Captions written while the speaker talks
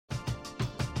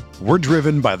We're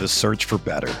driven by the search for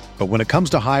better. But when it comes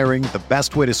to hiring, the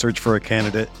best way to search for a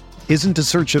candidate isn't to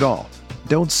search at all.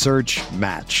 Don't search,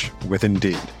 match with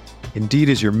Indeed. Indeed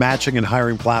is your matching and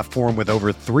hiring platform with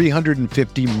over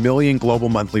 350 million global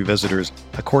monthly visitors,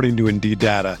 according to Indeed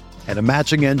data, and a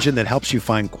matching engine that helps you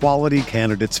find quality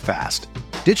candidates fast.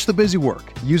 Ditch the busy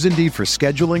work. Use Indeed for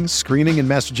scheduling, screening, and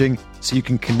messaging so you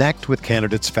can connect with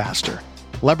candidates faster.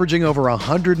 Leveraging over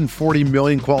 140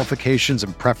 million qualifications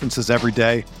and preferences every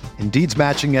day, Indeed's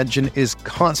matching engine is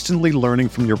constantly learning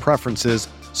from your preferences,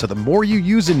 so the more you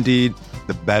use Indeed,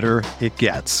 the better it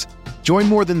gets. Join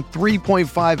more than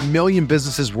 3.5 million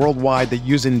businesses worldwide that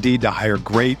use Indeed to hire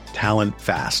great talent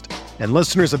fast. And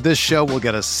listeners of this show will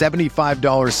get a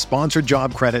 $75 sponsored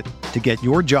job credit to get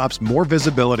your jobs more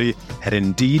visibility at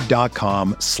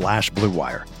Indeed.com/Blue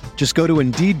Wire. Just go to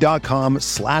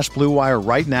Indeed.com/Blue Wire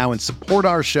right now and support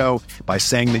our show by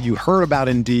saying that you heard about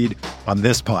Indeed on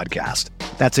this podcast.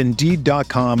 That's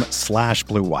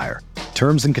Indeed.com/Blue Wire.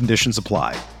 Terms and conditions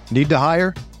apply. Need to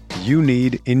hire? You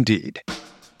need Indeed.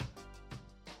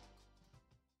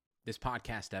 This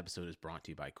podcast episode is brought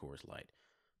to you by Coors Light.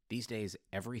 These days,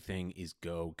 everything is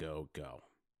go, go, go.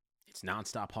 It's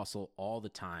nonstop hustle all the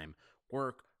time.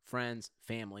 Work, friends,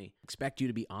 family, expect you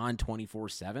to be on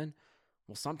 24/7.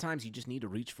 Well, sometimes you just need to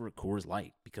reach for a Coors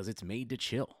Light because it's made to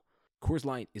chill. Coors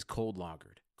Light is cold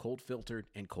lagered, cold filtered,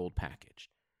 and cold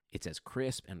packaged. It's as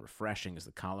crisp and refreshing as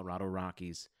the Colorado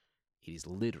Rockies. It is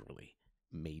literally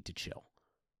made to chill.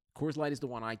 Coors Light is the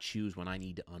one I choose when I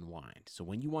need to unwind. So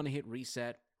when you want to hit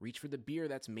reset, reach for the beer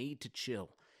that's made to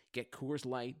chill. Get Coors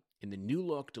Light in the new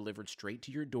look delivered straight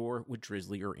to your door with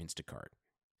Drizzly or Instacart.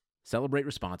 Celebrate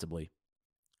responsibly.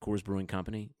 Coors Brewing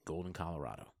Company, Golden,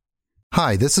 Colorado.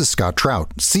 Hi, this is Scott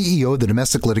Trout, CEO of the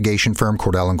domestic litigation firm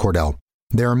Cordell & Cordell.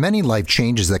 There are many life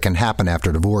changes that can happen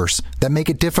after divorce that make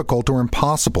it difficult or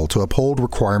impossible to uphold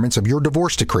requirements of your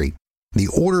divorce decree. The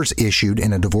orders issued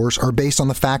in a divorce are based on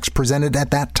the facts presented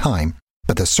at that time,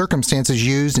 but the circumstances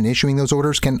used in issuing those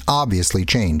orders can obviously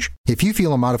change. If you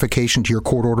feel a modification to your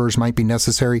court orders might be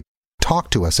necessary,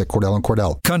 talk to us at Cordell &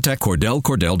 Cordell. Contact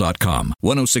CordellCordell.com,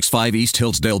 1065 East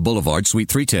Hillsdale Boulevard, Suite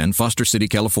 310, Foster City,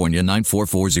 California,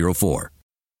 94404.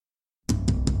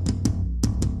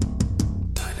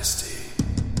 Dynasty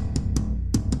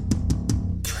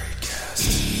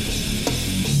Tradecast.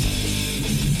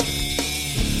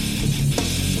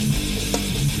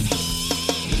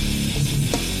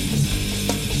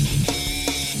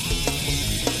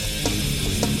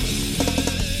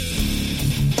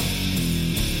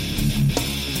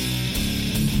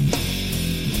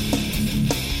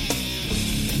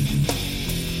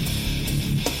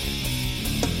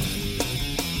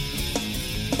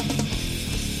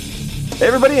 Hey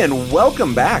everybody, and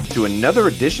welcome back to another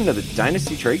edition of the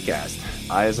Dynasty Tradecast.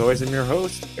 I, as always, am your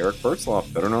host, Eric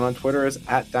Bertzloff, better known on Twitter as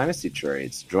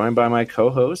 @DynastyTrades, joined by my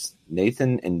co-hosts,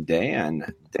 Nathan and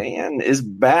Dan. Dan is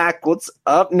back. What's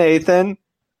up, Nathan?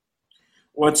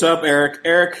 What's up, Eric?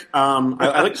 Eric,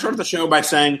 I like to start the show by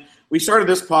saying we started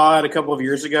this pod a couple of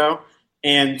years ago,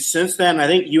 and since then, I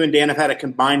think you and Dan have had a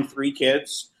combined 3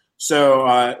 kids.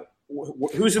 So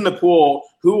who's in the pool?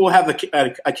 Who will have a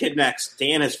kid next?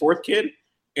 Dan, his 4th kid,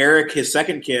 Eric, his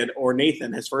 2nd kid, or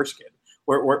Nathan, his 1st kid?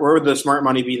 Where would the smart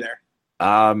money be there?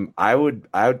 I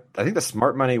think the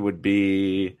smart money would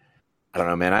be, I don't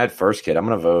know, man. I had 1st kid. I'm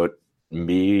going to vote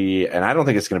me, and I don't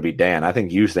think it's going to be Dan. I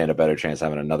think you stand a better chance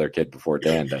having another kid before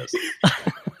Dan does.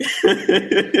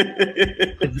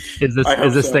 Is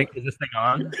this thing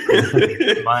on?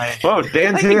 Oh,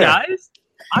 Dan's hey, here, guys.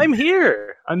 I'm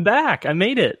here. I'm back. I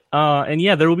made it. And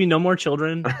yeah, there will be no more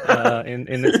children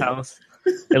in this house,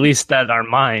 at least that are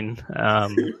mine.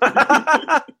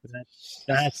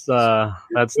 That's not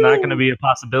going to be a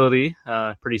possibility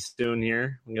pretty soon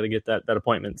here. I'm going to get that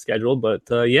appointment scheduled. But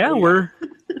yeah, we're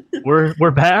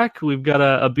back. We've got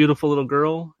a beautiful little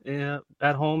girl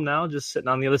at home now, just sitting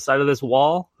on the other side of this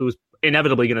wall, who's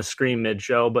inevitably going to scream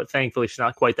mid-show. But thankfully, she's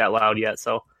not quite that loud yet,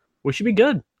 so we should be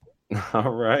good.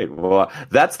 All right. Well,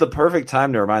 that's the perfect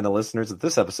time to remind the listeners that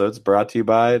this episode is brought to you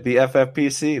by the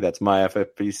FFPC. That's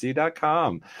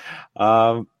myffpc.com.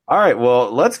 All right.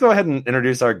 Well, let's go ahead and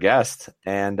introduce our guest.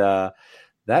 And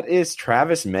that is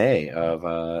Travis May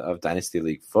of Dynasty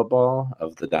League Football,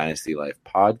 of the Dynasty Life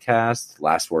podcast,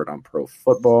 Last Word on Pro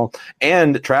Football.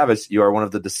 And Travis, you are one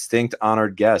of the distinct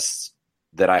honored guests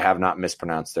that I have not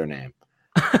mispronounced their name.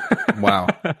 Wow.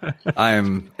 I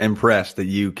am impressed that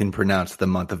you can pronounce the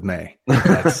month of May.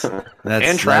 That's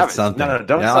and Travis. That's something. No,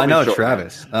 don't I know short,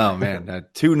 Travis. Man. Oh man,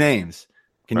 2 names.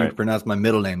 Can you pronounce my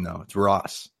middle name though? It's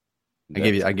Ross. I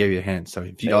gave you a hint. So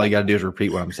all you got to do is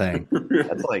repeat what I'm saying.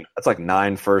 That's like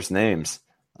 9 first names.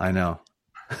 I know.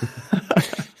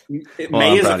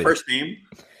 May is a first name.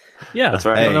 Yeah, That's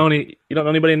right. You don't know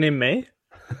anybody named May?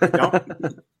 No.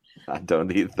 I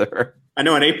don't either. I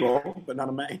know in April, but not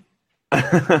in May.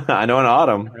 I know in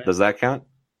autumn. Does that count?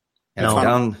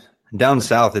 Yeah, down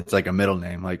south, it's like a middle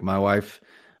name. Like my wife,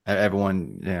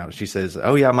 everyone, she says,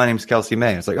 "Oh yeah, my name's Kelsey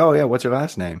May." It's like, "Oh yeah, what's your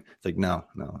last name?" It's like, no.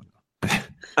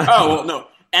 Oh well, no.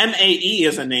 MAE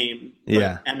is a name.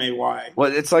 Yeah. MAY.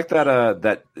 Well, it's like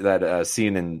that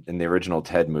scene in the original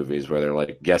Ted movies where they're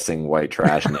like guessing white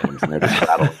trash names and they're just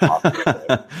battling off.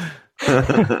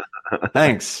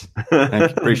 Thanks.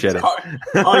 Appreciate it.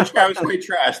 Calling Travis white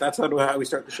trash. That's how we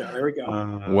start the show. There we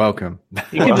go. Welcome.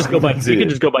 You can just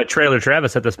go by Trailer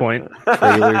Travis at this point.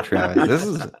 Trailer Travis. This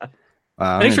is.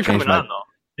 Thanks for coming on, though.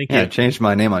 Thank you. I changed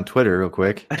my name on Twitter real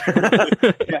quick. Hey,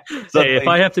 if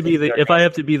I have to be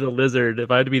the lizard, if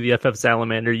I have to be the FF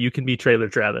salamander, you can be Trailer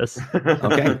Travis.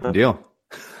 Okay, deal.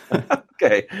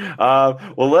 Okay.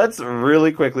 Well, let's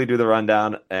really quickly do the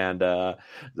rundown, and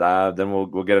then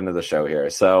we'll get into the show here.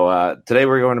 So today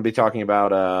we're going to be talking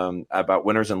about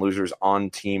winners and losers on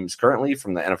teams currently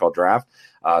from the NFL draft.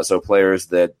 So players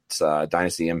that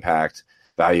Dynasty Impact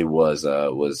value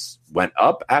went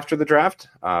up after the draft.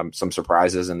 Some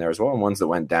surprises in there as well, and ones that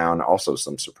went down, also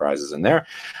some surprises in there.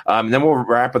 And then we'll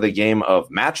wrap with a game of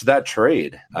Match That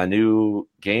Trade, a new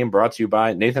game brought to you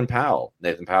by Nathan Powell.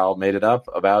 Nathan Powell made it up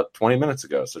about 20 minutes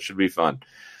ago, so it should be fun.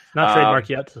 Not trademark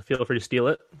yet, so feel free to steal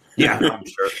it. Yeah, I'm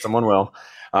sure someone will.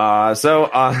 So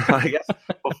I guess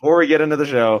before we get into the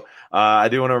show, I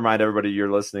do want to remind everybody you're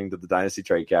listening to the Dynasty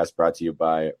Tradecast brought to you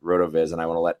by RotoViz, and I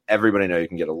want to let everybody know you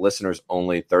can get a listeners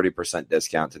only 30%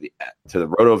 discount to the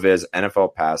RotoViz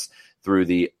NFL Pass through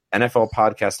the NFL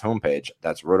Podcast homepage.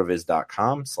 That's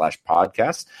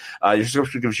rotoviz.com/podcast. Your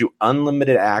subscription gives you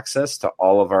unlimited access to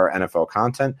all of our NFL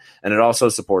content, and it also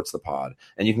supports the pod.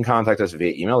 And you can contact us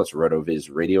via email. It's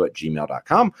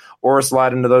rotovizradio@gmail.com, or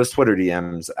slide into those Twitter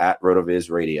DMs at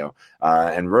rotovizradio.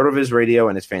 And RotoViz Radio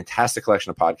and its fantastic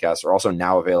collection of podcasts are also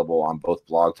now available on both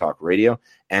Blog Talk Radio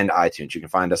and iTunes. You can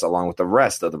find us along with the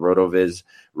rest of the RotoViz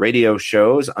Radio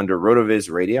shows under RotoViz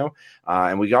Radio.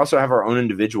 And we also have our own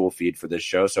individual feed for this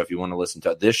show. So if you want to listen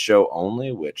to this show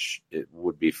only, which it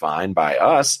would be fine by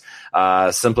us,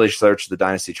 simply search the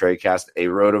Dynasty Tradecast, a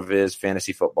RotoViz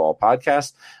fantasy football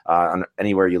podcast. On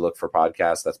anywhere you look for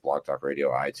podcasts, that's Blog Talk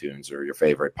Radio, iTunes, or your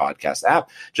favorite podcast app.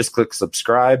 Just click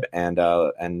subscribe and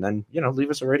then leave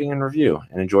us a rating and review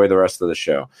and enjoy the rest of the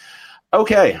show.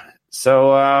 Okay,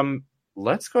 so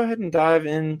let's go ahead and dive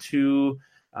into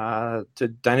to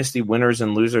Dynasty Winners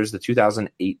and Losers, the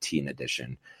 2018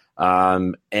 edition.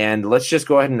 And let's just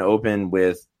go ahead and open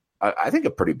with, I think,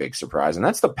 a pretty big surprise, and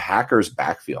that's the Packers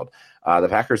backfield. The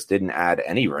Packers didn't add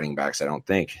any running backs, I don't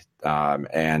think.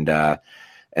 And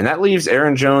that leaves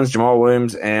Aaron Jones, Jamal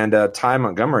Williams, and Ty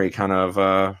Montgomery kind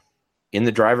of in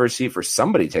the driver's seat for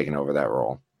somebody taking over that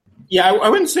role. Yeah, I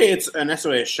wouldn't say it's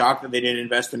necessarily a shock that they didn't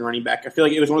invest in running back. I feel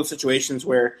like it was one of those situations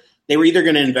where they were either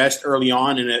going to invest early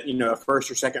on in a first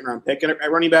or second round pick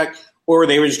at running back, or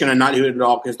they were just going to not do it at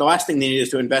all, because the last thing they need is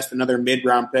to invest another mid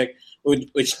round pick,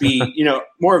 which be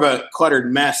more of a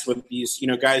cluttered mess with these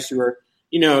guys who are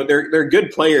they're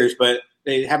good players, but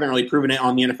they haven't really proven it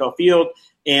on the NFL field,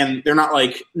 and they're not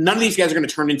like, none of these guys are going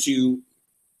to turn into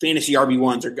fantasy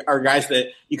RB1s or guys that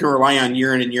you can rely on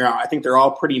year in and year out. I think they're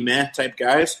all pretty meh type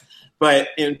guys. But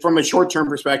from a short-term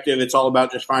perspective, it's all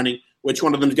about just finding which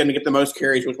one of them is going to get the most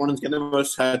carries, which one is going to get the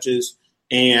most touches.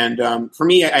 And for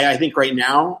me, I think right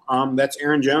now that's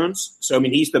Aaron Jones. So, I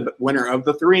mean, he's the winner of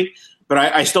the three. But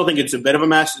I still think it's a bit of a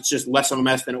mess. It's just less of a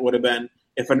mess than it would have been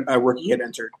if a rookie had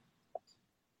entered.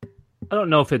 I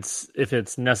don't know if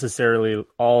it's necessarily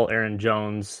all Aaron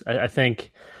Jones. I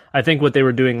think what they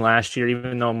were doing last year,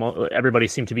 even though everybody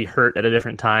seemed to be hurt at a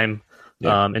different time,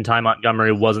 and Ty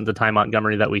Montgomery wasn't the Ty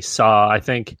Montgomery that we saw. I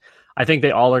think they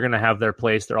all are going to have their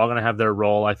place. They're all going to have their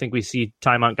role. I think we see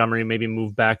Ty Montgomery maybe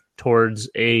move back towards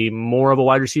a more of a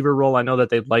wide receiver role. I know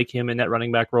that they'd like him in that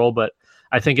running back role, but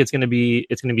I think it's going to be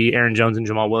Aaron Jones and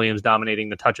Jamal Williams dominating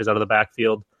the touches out of the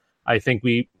backfield. I think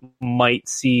we might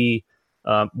see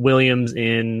Williams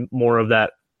in more of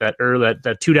that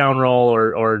two down role,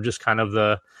 or just kind of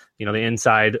the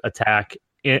inside attack,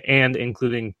 and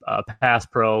including pass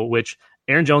pro, which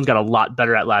Aaron Jones got a lot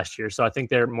better at last year. So I think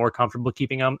they're more comfortable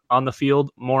keeping him on the field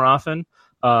more often.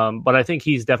 But I think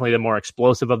he's definitely the more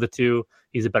explosive of the two.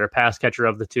 He's a better pass catcher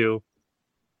of the two.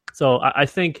 So I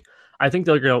think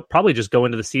they're going to probably just go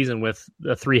into the season with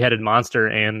a three-headed monster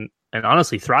and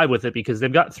honestly thrive with it, because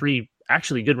they've got three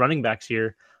actually good running backs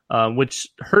here, which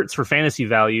hurts for fantasy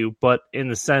value. But in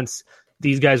the sense,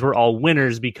 these guys were all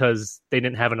winners because they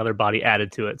didn't have another body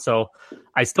added to it. So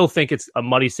I still think it's a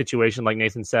muddy situation, like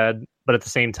Nathan said, but at the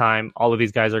same time, all of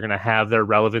these guys are going to have their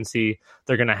relevancy.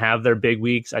 They're going to have their big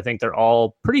weeks. I think they're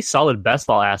all pretty solid best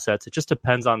ball assets. It just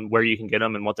depends on where you can get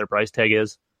them and what their price tag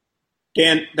is.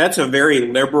 Dan, that's a very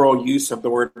liberal use of the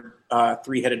word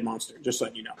three-headed monster, just so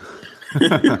you know.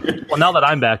 Well, now that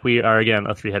I'm back, we are, again,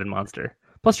 a three-headed monster.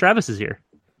 Plus, Travis is here.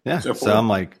 Yeah, so I'm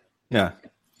like, yeah,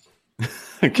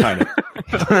 kind of.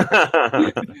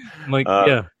 I'm like,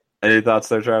 yeah. Any thoughts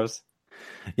there, Travis?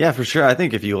 Yeah, for sure. I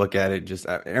think if you look at it, just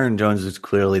Aaron Jones is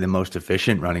clearly the most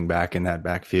efficient running back in that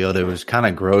backfield. It was kind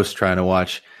of gross trying to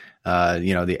watch,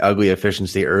 the ugly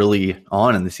efficiency early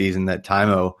on in the season that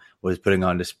Tymo was putting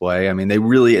on display. I mean,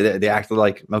 they acted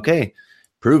like, okay,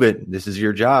 prove it. This is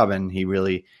your job. And he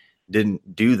really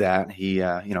didn't do that. He,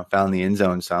 found the end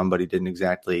zone some, but he didn't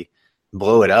exactly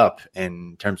blow it up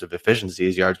in terms of efficiency.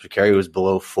 His yards per carry was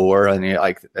below 4. And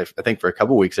I think for a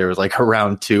couple of weeks there was like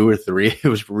around 2 or 3. It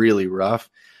was really rough.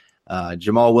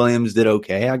 Jamal Williams did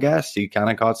okay, I guess. He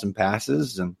kind of caught some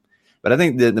passes, but I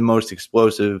think the most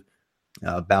explosive,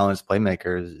 balanced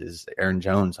playmaker is Aaron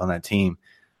Jones on that team.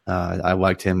 I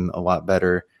liked him a lot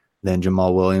better than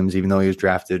Jamal Williams, even though he was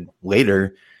drafted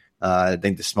later. I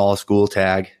think the small school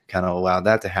tag kind of allowed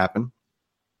that to happen.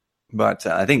 But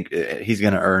I think he's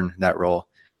going to earn that role,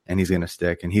 and he's going to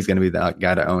stick, and he's going to be the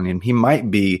guy to own him. He might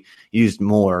be used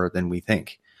more than we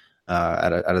think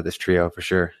out of this trio for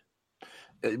sure.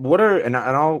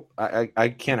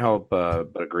 I can't help but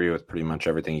agree with pretty much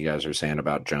everything you guys are saying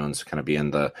about Jones kind of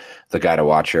being the guy to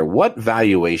watch here. What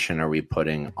valuation are we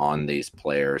putting on these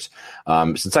players?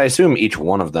 Since I assume each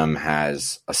one of them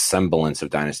has a semblance of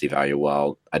dynasty value,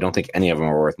 well, I don't think any of them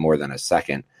are worth more than a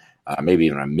second. Maybe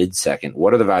even a mid-second.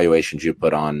 What are the valuations you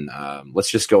put on? Let's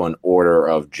just go in order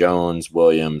of Jones,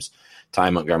 Williams, Ty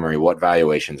Montgomery. What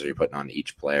valuations are you putting on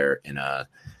each player in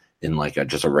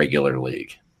just a regular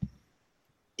league?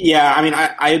 Yeah, I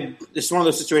mean, it's one of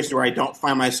those situations where I don't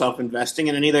find myself investing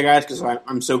in any of the guys because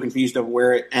I'm so confused of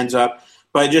where it ends up.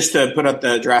 But just to put up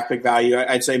the draft pick value,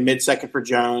 I'd say mid-second for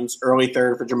Jones, early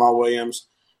third for Jamal Williams.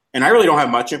 And I really don't have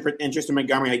much interest in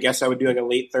Montgomery. I guess I would do like a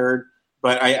late third.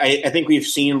 But I think we've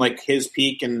seen like his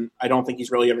peak, and I don't think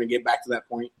he's really ever going to get back to that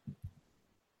point.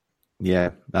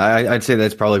 Yeah, I'd say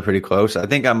that's probably pretty close. I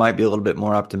think I might be a little bit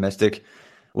more optimistic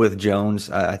with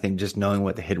Jones. I think just knowing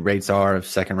what the hit rates are of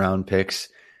second-round picks,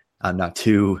 I'm not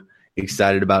too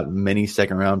excited about many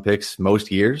second-round picks most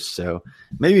years. So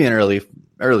maybe an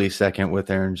early second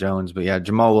with Aaron Jones. But, yeah,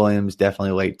 Jamal Williams,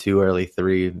 definitely late 2, early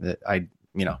 3.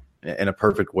 In a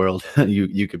perfect world,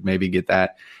 you could maybe get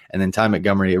that. And then Ty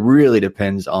Montgomery, it really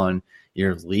depends on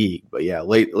your league. But yeah,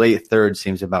 late third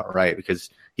seems about right because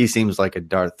he seems like a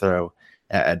dart throw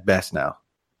at best now.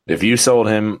 If you sold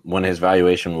him when his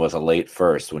valuation was a late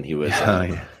first, when he was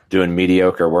doing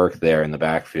mediocre work there in the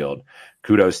backfield,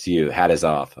 kudos to you. Hat is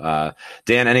off.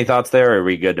 Dan, any thoughts there? Or are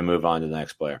we good to move on to the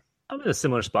next player? I'm in a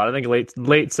similar spot. I think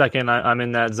late second, I'm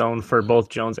in that zone for both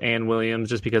Jones and Williams,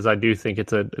 just because I do think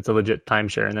it's a legit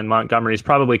timeshare. And then Montgomery's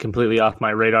probably completely off my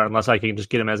radar unless I can just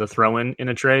get him as a throw-in in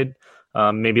a trade,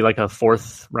 maybe like a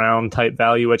 4th round type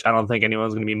value, which I don't think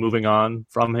anyone's going to be moving on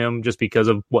from him just because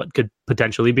of what could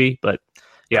potentially be. But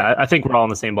yeah, I think we're all in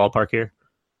the same ballpark here.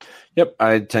 Yep,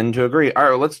 I tend to agree. All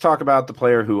right, let's talk about the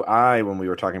player who when we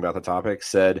were talking about the topic,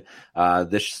 said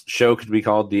this show could be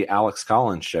called the Alex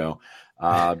Collins Show.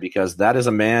 Because that is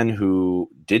a man who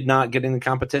did not get in the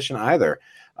competition either,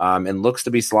 and looks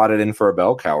to be slotted in for a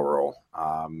bell cow role.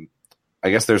 I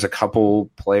guess there's a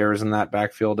couple players in that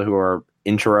backfield who are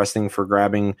interesting for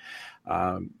grabbing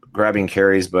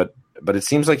carries, but it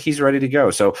seems like he's ready to go.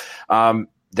 So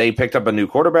they picked up a new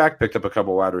quarterback, picked up a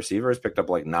couple wide receivers, picked up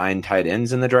like 9 tight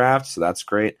ends in the draft, so that's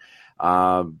great.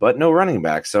 But no running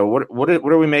back. So what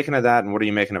are we making of that, and what are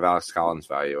you making of Alex Collins'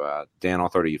 value? Dan, I'll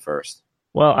throw to you first.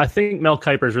 Well, I think Mel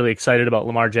Kiper is really excited about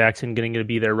Lamar Jackson getting to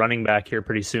be their running back here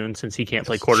pretty soon since he can't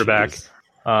play quarterback.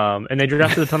 And they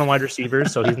drafted a ton of wide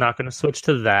receivers, so he's not going to switch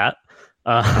to that.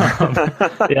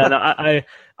 I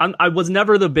was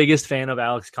never the biggest fan of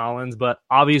Alex Collins, but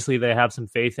obviously they have some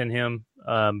faith in him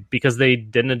because they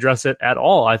didn't address it at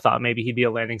all. I thought maybe he'd be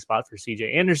a landing spot for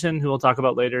C.J. Anderson, who we'll talk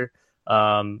about later.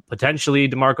 Potentially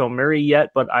DeMarco Murray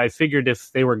yet, but I figured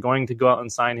if they were going to go out and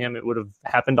sign him, it would have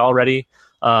happened already.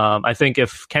 I think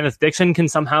if Kenneth Dixon can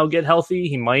somehow get healthy,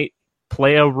 he might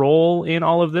play a role in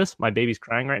all of this. My baby's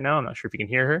crying right now. I'm not sure if you can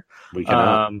hear her. We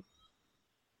can.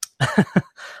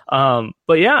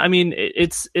 But yeah, I mean,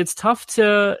 it's tough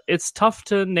to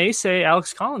naysay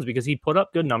Alex Collins because he put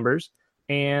up good numbers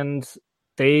and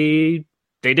they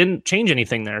didn't change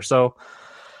anything there. So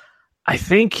I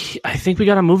think we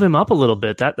got to move him up a little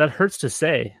bit. That hurts to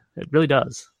say. It really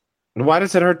does. Why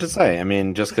does it hurt to say? I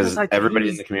mean, just because Because everybody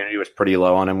in the community was pretty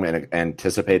low on him and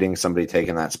anticipating somebody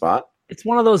taking that spot. It's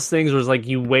one of those things where it's like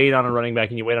you wait on a running back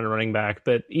and you wait on a running back.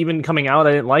 But even coming out,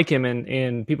 I didn't like him,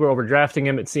 and people were overdrafting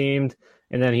him, it seemed.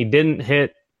 And then he didn't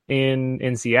hit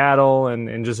in Seattle,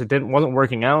 and just wasn't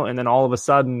working out. And then all of a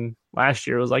sudden last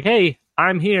year it was like, hey,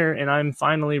 I'm here and I'm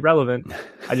finally relevant.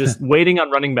 I just waiting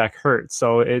on running back hurts.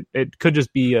 So it could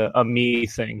just be a me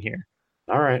thing here.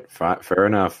 All right, fair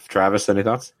enough. Travis, any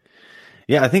thoughts?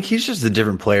 Yeah, I think he's just a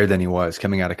different player than he was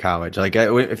coming out of college. Like,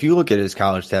 if you look at his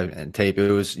college tape,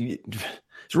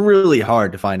 it's really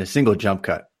hard to find a single jump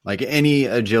cut, like any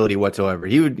agility whatsoever.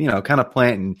 He would, kind of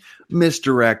plant and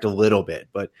misdirect a little bit,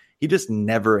 but he just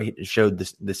never showed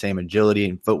the same agility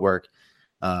and footwork.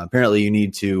 Apparently, you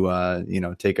need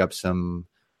to, take up some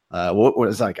what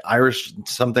was like Irish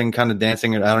something kind of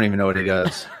dancing. I don't even know what he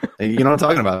does. You know what I'm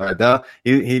talking about, right? Though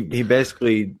he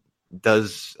basically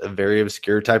does a very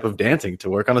obscure type of dancing to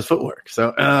work on his footwork.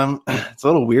 So it's a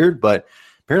little weird, but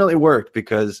apparently it worked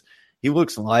because he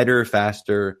looks lighter,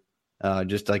 faster,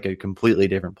 just like a completely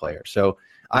different player. So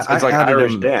it's like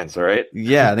Irish dance, right?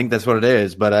 Yeah, I think that's what it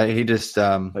is. But he just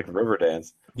like river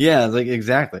dance. Yeah, like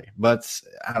exactly. But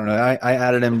I don't know. I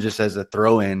added him just as a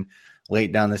throw-in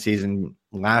late down the season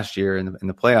last year in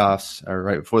the playoffs, or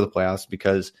right before the playoffs,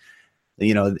 because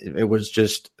it was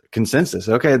just consensus.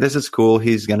 Okay, this is cool.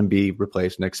 He's going to be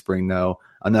replaced next spring, though.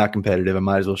 I'm not competitive. I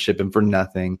might as well ship him for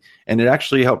nothing. And it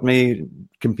actually helped me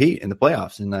compete in the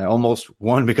playoffs, and I almost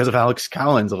won because of Alex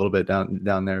Collins a little bit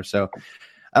down there. So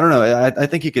I don't know. I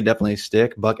think he could definitely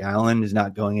stick. Buck Allen is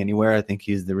not going anywhere. I think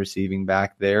he's the receiving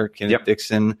back there. Kenneth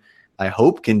Dixon, I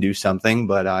hope, can do something,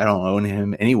 but I don't own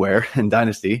him anywhere in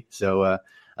Dynasty, so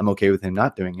I'm okay with him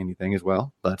not doing anything as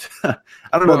well. But I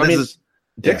don't know.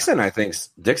 Dixon, I think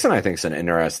is an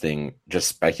interesting, just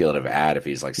speculative ad if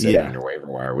he's like sitting on your waiver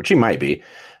wire, which he might be.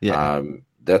 Yeah,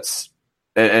 that's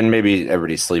and maybe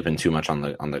everybody's sleeping too much on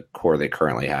the core they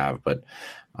currently have. But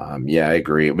yeah, I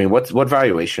agree. I mean, what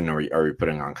valuation are we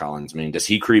putting on Collins? I mean, does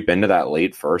he creep into that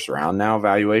late first round now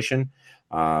valuation?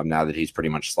 Now that he's pretty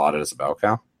much slotted as a bell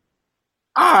cow.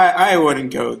 I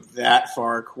wouldn't go that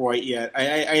far quite yet.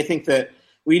 I think that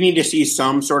we need to see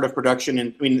some sort of production,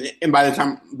 and by the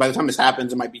time this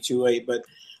happens, it might be too late. But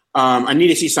I need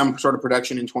to see some sort of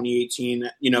production in 2018.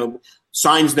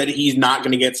 Signs that he's not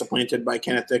going to get supplanted by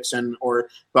Kenneth Dixon, or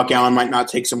Buck Allen might not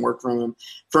take some work from him.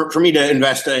 For me to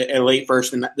invest a late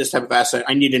first in this type of asset,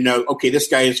 I need to know, okay, this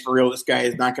guy is for real. This guy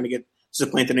is not going to get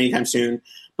supplanted anytime soon.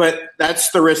 But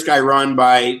that's the risk I run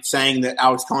by saying that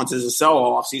Alex Collins is a sell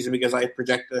all offseason, because I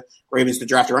project the Ravens to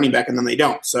draft a running back and then they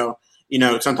don't. So,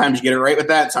 sometimes you get it right with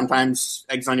that. Sometimes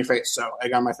eggs on your face. So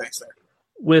egg on my face there.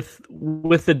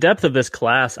 With the depth of this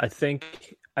class, I think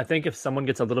if someone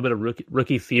gets a little bit of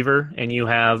rookie fever and you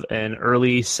have an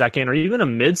early second or even a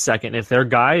mid second, if their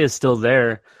guy is still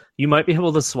there, you might be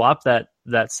able to swap that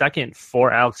second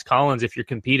for Alex Collins if you're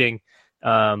competing.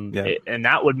 And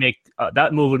that would make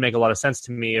that move would make a lot of sense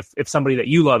to me if somebody that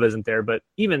you love isn't there. But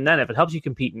even then, if it helps you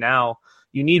compete now,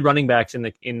 you need running backs in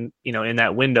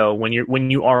that window when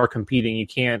you are competing. You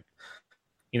can't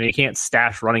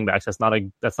stash running backs. That's not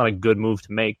a good move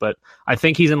to make. But I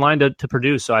think he's in line to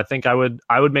produce. So I think I would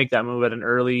make that move at an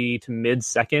early to mid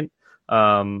second.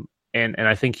 And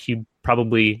I think you'd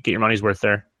probably get your money's worth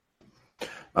there.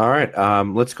 All right,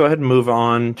 let's go ahead and move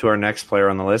on to our next player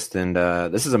on the list, and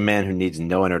this is a man who needs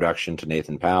no introduction to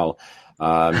Nathan Powell,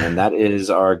 and that is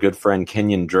our good friend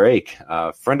Kenyon Drake,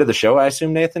 friend of the show, I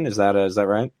assume. Nathan, is that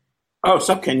right? Oh,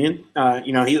 sup, Kenyon?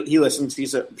 He listens.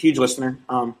 He's a huge listener.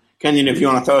 Kenyon, if you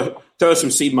want to throw some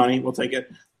seed money, we'll take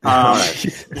it. All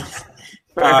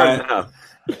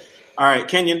right,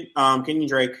 Kenyon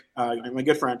Drake, my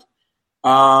good friend.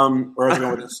 Where was I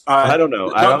going with this? I don't know.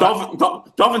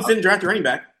 Dolphins didn't draft a running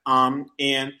back, and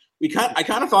I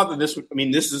kind of thought that this would. I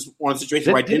mean, this is one of the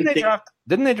situations where I didn't think.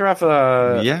 Didn't they draft?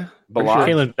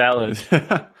 Kalen Ballard.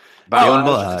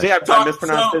 See, I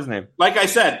mispronounced his name. Like I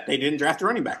said, they didn't draft a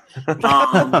running back.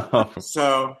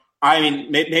 So I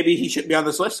mean, maybe he shouldn't be on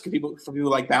this list for people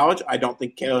like Ballage. I don't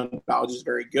think Kalen Ballage is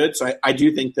very good, so I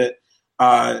do think that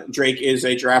Drake is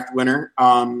a draft winner.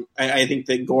 I think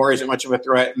that Gore isn't much of a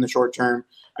threat in the short term.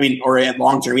 I mean, or at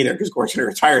long term either, because Gore's going to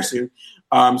retire soon.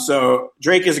 So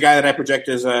Drake is a guy that I project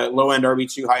as a low end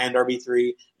RB2, high end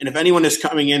RB3. And if anyone is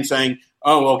coming in saying,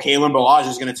 "Oh, well, Kalen Ballage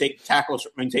is going to take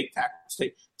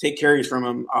carries from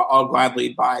him," I'll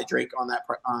gladly buy Drake on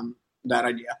that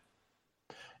idea.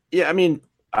 Yeah, I mean,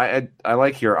 I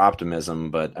like your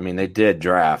optimism, but I mean, they did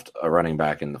draft a running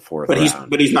back in the fourth round.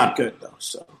 But he's not good though.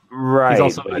 So right,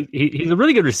 he's a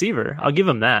really good receiver. I'll give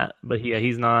him that, but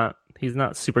he's not he's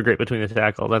not super great between the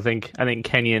tackles. I think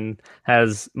Kenyon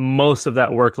has most of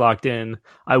that work locked in.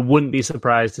 I wouldn't be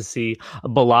surprised to see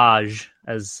Ballage,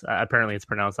 as apparently it's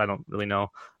pronounced. I don't really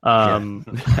know.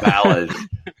 Ballage.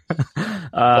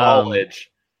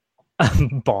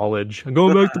 Ballage. I'm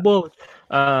going back to Ballage.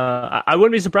 I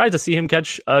wouldn't be surprised to see him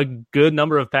catch a good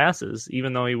number of passes,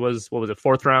 even though he was, what was it,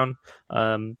 4th round?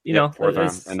 Fourth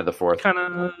round, end of the 4th. Kind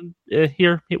of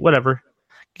here, whatever.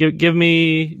 Give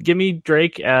me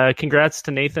Drake. Congrats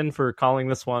to Nathan for calling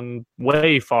this one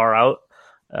way far out.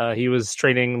 He was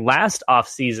trading last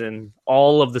offseason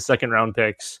all of the 2nd round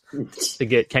picks to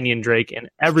get Kenyon Drake in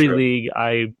every league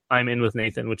I'm in with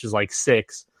Nathan, which is like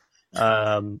 6.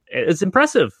 It's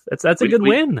impressive. That's a good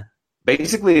win.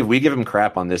 Basically, if we give him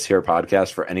crap on this here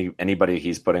podcast for anybody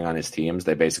he's putting on his teams,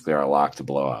 they basically are locked to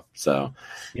blow up. So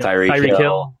Tyreek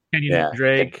Hill, Kenyon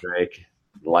Drake,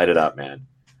 light it up, man.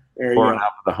 Pouring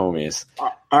out for the homies.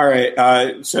 All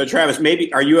right. So Travis,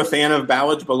 maybe are you a fan of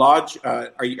Ballage?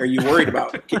 Are you worried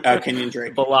about Kenyon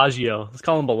Drake? Bellagio. Let's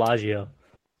call him Bellagio.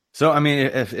 So I mean,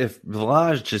 if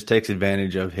Ballage just takes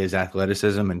advantage of his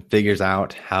athleticism and figures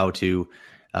out how to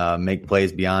make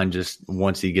plays beyond just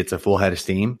once he gets a full head of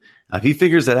steam, if he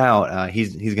figures it out,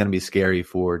 he's going to be scary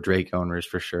for Drake owners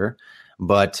for sure.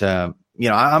 But I'm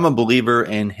a believer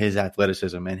in his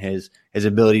athleticism and his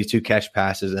ability to catch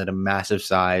passes at a massive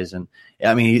size. And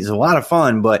I mean, he's a lot of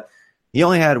fun, but he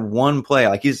only had one play.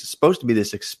 Like, he's supposed to be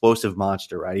this explosive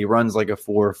monster, right? He runs like a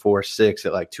 4.46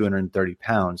 at like 230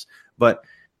 pounds. But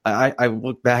I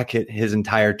look back at his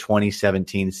entire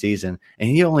 2017 season, and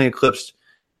he only eclipsed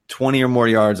 20 or more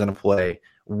yards on a play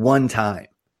one time.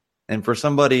 And for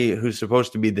somebody who's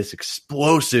supposed to be this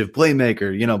explosive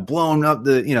playmaker, blowing up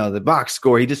the box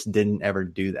score, he just didn't ever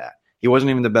do that. He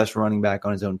wasn't even the best running back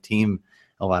on his own team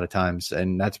a lot of times.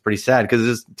 And that's pretty sad because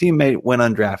his teammate went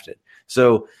undrafted.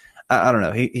 So I don't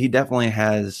know. He definitely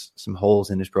has some holes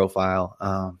in his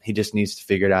profile. He just needs to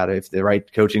figure it out. If the right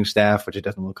coaching staff, which it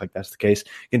doesn't look like that's the case,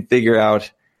 can figure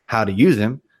out how to use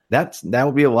him, that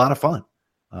would be a lot of fun.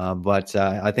 But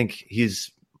I think he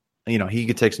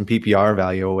could take some PPR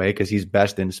value away because he's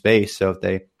best in space. So if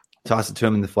they toss it to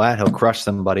him in the flat, he'll crush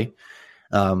somebody.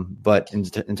 But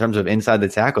in terms of inside the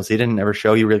tackles, he didn't ever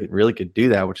show he really could do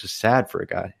that, which is sad for a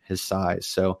guy his size.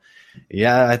 So,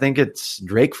 yeah, I think it's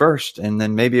Drake first, and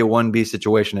then maybe a 1B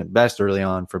situation at best early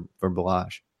on for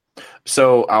Ballage.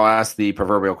 So I'll ask the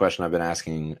proverbial question I've been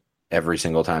asking every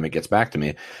single time it gets back to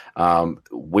me.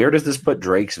 Where does this put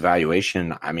Drake's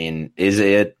valuation? I mean, is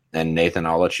it, and Nathan,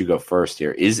 I'll let you go first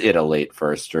here, is it a late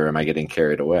first, or am I getting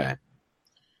carried away?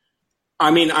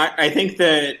 I mean, I think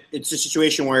that it's a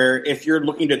situation where if you're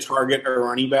looking to target a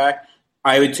running back,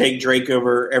 I would take Drake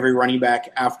over every running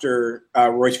back after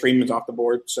Royce Freeman's off the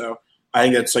board. So I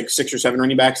think that's like 6 or 7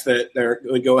 running backs that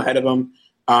would go ahead of him.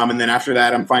 And then after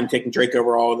that, I'm fine taking Drake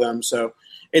over all of them. So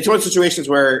it's one of those situations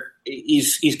where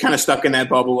he's kind of stuck in that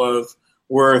bubble of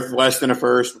worth less than a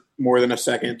first, more than a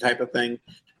second type of thing,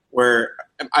 where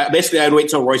I'd wait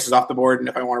until Royce is off the board, and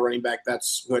if I want a running back,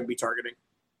 that's who I'd be targeting.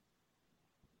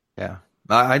 Yeah.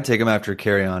 I'd take him after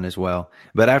Kerryon as well.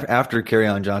 But after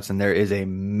Kerryon Johnson, there is a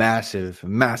massive,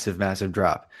 massive, massive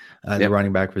drop in the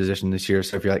running back position this year.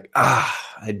 So if you're like,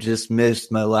 I just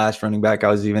missed my last running back I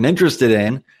was even interested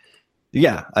in,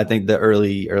 yeah, I think the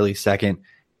early second,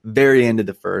 very end of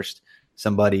the first,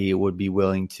 somebody would be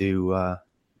willing to,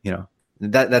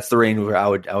 that's the range where I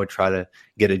would try to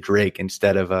get a Drake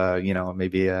instead of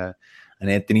maybe an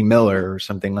Anthony Miller or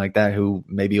something like that, who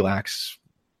maybe lacks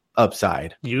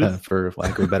upside, for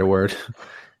lack of a better word.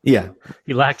 Yeah,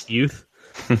 he lacks youth.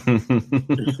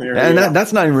 And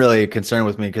that's not even really a concern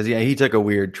with me because he took a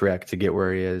weird trek to get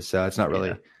where he is, so it's not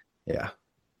really. Yeah.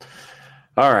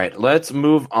 All right, let's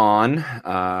move on,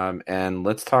 and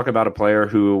let's talk about a player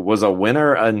who was a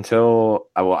winner until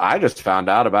I just found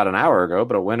out about an hour ago,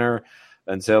 but a winner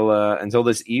until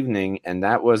this evening, and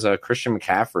that was Christian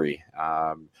McCaffrey.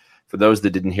 For those that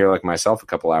didn't hear, like myself, a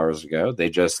couple hours ago, they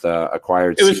just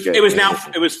acquired.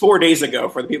 It was 4 days ago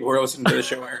for the people who are listening to the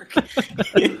show, Eric.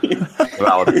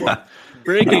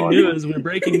 Breaking news! We're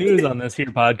breaking news on this here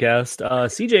podcast.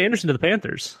 CJ Anderson to the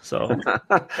Panthers. So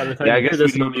by the time I guess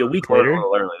this will be a week later.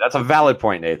 That's a valid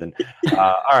point, Nathan.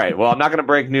 All right. Well, I'm not going to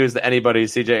break news to anybody.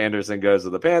 CJ Anderson goes to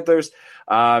the Panthers,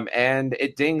 and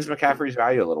it dings McCaffrey's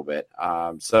value a little bit.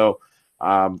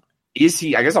 Is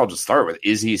he? I guess I'll just start with: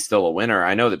 is he still a winner?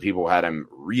 I know that people had him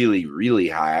really, really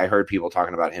high. I heard people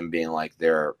talking about him being like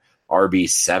their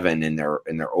RB7 in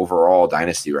their overall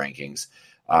dynasty rankings.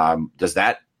 Does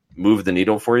that move the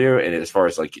needle for you, and as far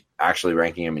as like actually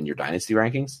ranking him in your dynasty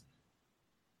rankings?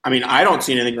 I mean, I don't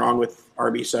see anything wrong with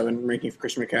RB7 ranking for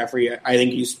Christian McCaffrey. I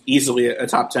think he's easily a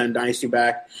top 10 dynasty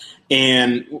back.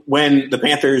 And when the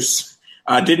Panthers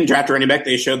didn't draft a running back,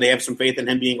 they showed they have some faith in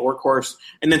him being a workhorse,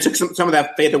 and then took some of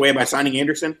that faith away by signing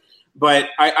Anderson. But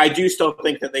I do still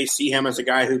think that they see him as a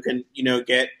guy who can,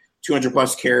 get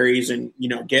 200-plus carries and,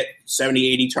 get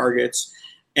 70, 80 targets.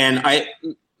 And I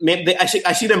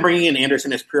see them bringing in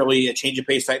Anderson as purely a change of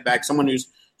pace type back, someone who's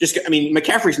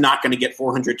McCaffrey's not going to get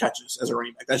 400 touches as a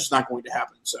running back. That's just not going to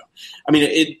happen. So,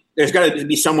 there's got to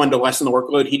be someone to lessen the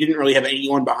workload. He didn't really have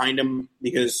anyone behind him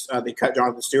because they cut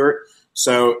Jonathan Stewart.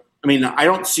 So, I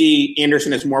don't see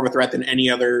Anderson as more of a threat than any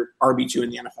other RB2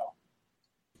 in the NFL.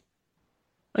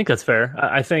 I think that's fair.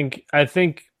 I think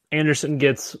Anderson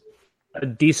gets a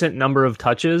decent number of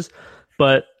touches,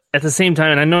 but at the same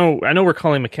time, and I know we're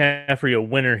calling McCaffrey a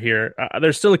winner here.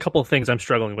 There's still a couple of things I'm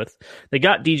struggling with. They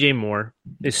got DJ Moore.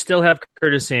 They still have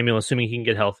Curtis Samuel, assuming he can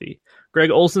get healthy.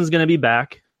 Greg Olsen's going to be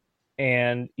back,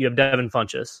 and you have Devin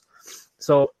Funchess.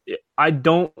 So I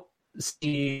don't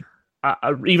see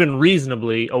even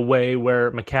reasonably a way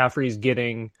where McCaffrey's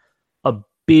getting a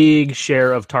big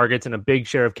share of targets and a big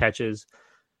share of catches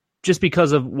just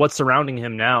because of what's surrounding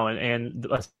him now, and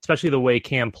especially the way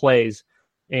Cam plays.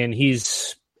 And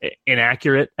he's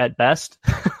inaccurate at best.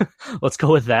 Let's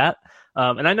go with that.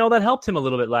 And I know that helped him a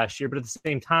little bit last year, but at the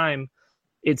same time,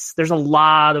 there's a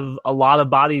lot of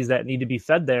bodies that need to be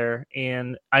fed there.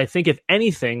 And I think if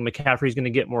anything, McCaffrey's going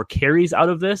to get more carries out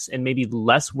of this and maybe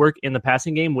less work in the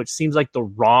passing game, which seems like the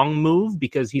wrong move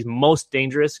because he's most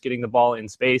dangerous getting the ball in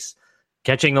space,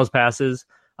 catching those passes.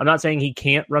 I'm not saying he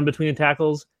can't run between the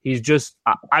tackles.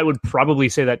 I would probably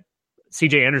say that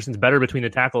CJ Anderson's better between the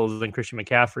tackles than Christian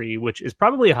McCaffrey, which is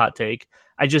probably a hot take.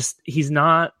 He's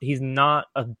not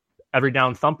a every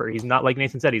down thumper. He's not, like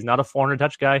Nathan said, he's not a 400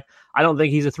 touch guy. I don't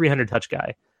think he's a 300 touch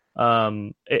guy.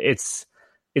 It's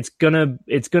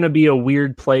gonna be a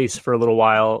weird place for a little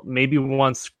while. Maybe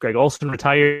once Greg Olsen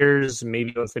retires,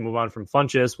 maybe once they move on from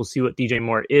Funchess, we'll see what DJ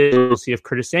Moore is. We'll see if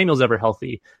Curtis Samuel's ever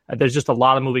healthy. There's just a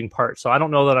lot of moving parts. So I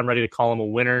don't know that I'm ready to call him a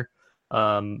winner.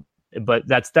 But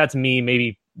that's me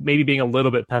maybe being a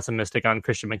little bit pessimistic on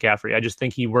Christian McCaffrey. I just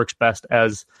think he works best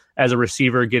as a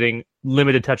receiver, getting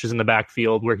limited touches in the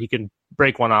backfield where he can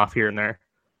break one off here and there.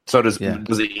 So does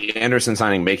the Anderson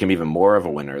signing make him even more of a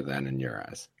winner then in your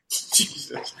eyes?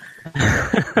 Jesus.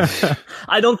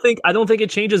 I don't think it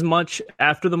changes much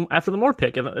after the Moore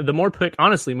pick. And the Moore pick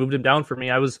honestly moved him down for me.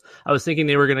 I was thinking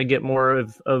they were going to get more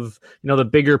of the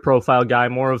bigger profile guy,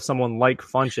 more of someone like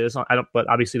Funchess. But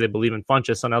obviously they believe in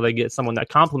Funchess, so now they get someone that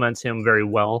complements him very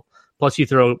well. Plus you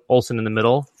throw Olsen in the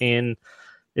middle, and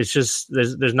it's just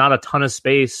there's not a ton of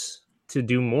space to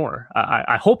do more.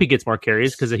 I hope he gets more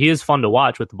carries because he is fun to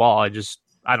watch with the ball.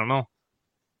 I don't know.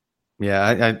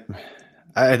 Yeah,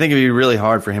 I think it'd be really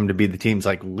hard for him to be the team's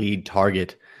lead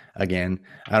target again.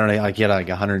 I don't know, he had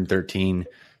 113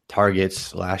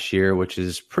 targets last year, which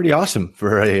is pretty awesome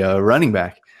for a running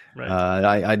back. Right.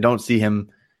 I don't see him,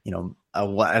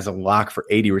 as a lock for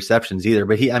 80 receptions either.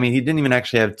 But he didn't even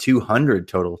actually have 200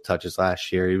 total touches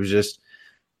last year. He was just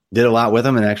did a lot with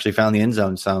them and actually found the end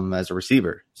zone some as a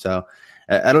receiver. So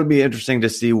it'll be interesting to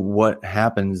see what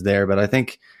happens there. But I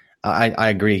think I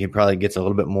agree. He probably gets a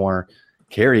little bit more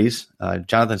carries.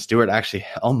 Jonathan Stewart actually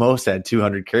almost had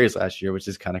 200 carries last year, which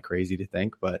is kind of crazy to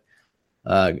think. But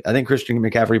I think Christian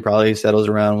McCaffrey probably settles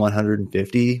around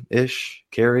 150-ish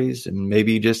carries and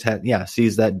maybe just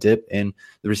sees that dip in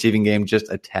the receiving game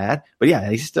just a tad. But yeah,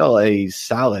 he's still a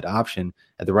solid option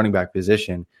at the running back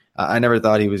position. I never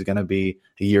thought he was going to be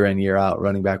a year in, year out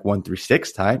running back 1 through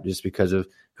 6 type just because of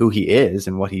who he is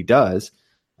and what he does.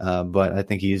 But I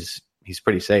think he's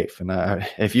pretty safe. And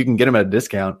if you can get him at a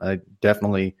discount, I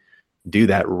definitely do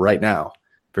that right now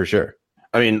for sure.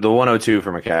 The 102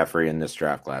 for McCaffrey in this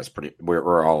draft class,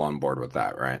 we're all on board with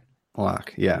that, right?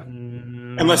 Lock, yeah.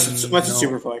 Unless it's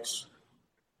super flex.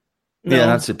 No, yeah,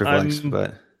 not super flex,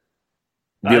 but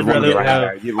I'd rather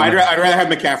have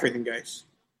McCaffrey than Geis.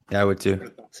 Yeah, I would too.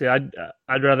 See, I'd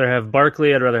rather have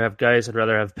Barkley, I'd rather have Geis, I'd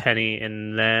rather have Penny,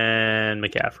 and then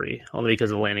McCaffrey, only because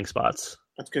of the landing spots.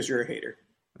 That's because you're a hater.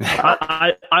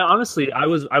 I honestly, I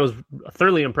was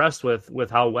thoroughly impressed with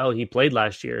how well he played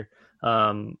last year.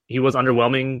 He was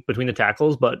underwhelming between the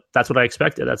tackles, but that's what I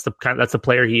expected. That's the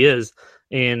player he is.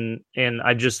 And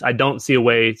I don't see a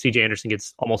way CJ Anderson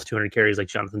gets almost 200 carries like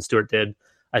Jonathan Stewart did.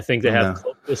 I think they have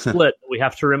a split. We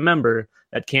have to remember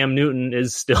that Cam Newton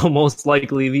is still most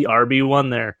likely the RB1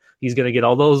 there. He's going to get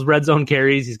all those red zone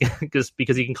carries. He's just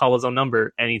because he can call his own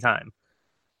number anytime.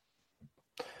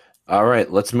 All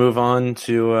right, let's move on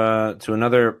to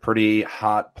another pretty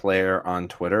hot player on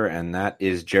Twitter, and that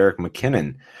is Jerick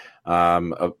McKinnon.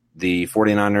 The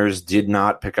 49ers did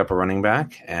not pick up a running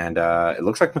back, and it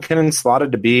looks like McKinnon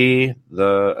slotted to be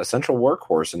the essential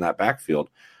workhorse in that backfield.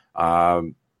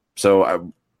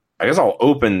 So I guess I'll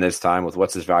open this time with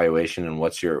what's his valuation and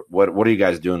what are you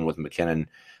guys doing with McKinnon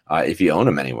if you own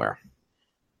him anywhere?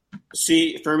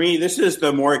 See, for me, this is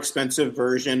the more expensive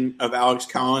version of Alex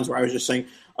Collins, where I was just saying,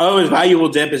 oh, his value will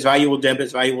dip, his value will dip,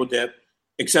 his value will dip.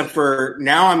 Except for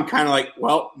now I'm kind of like,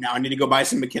 well, now I need to go buy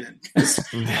some McKinnon.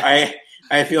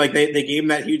 I feel like they gave him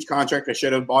that huge contract. I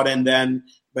should have bought in then.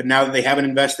 But now that they haven't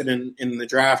invested in the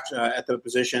draft at the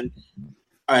position,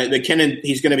 McKinnon,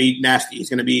 he's going to be nasty. He's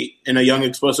going to be in a young,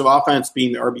 explosive offense,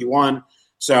 being the RB1.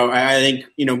 So I think,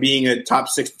 being a top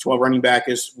 6 to 12 running back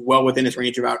is well within his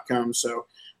range of outcomes. So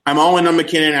I'm all in on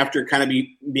McKinnon after kind of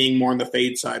being more on the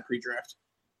fade side pre-draft.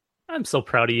 I'm so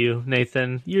proud of you,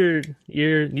 Nathan. You're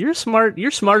smart. You're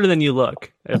smarter than you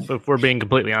look, if we're being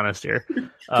completely honest here. Do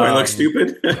I look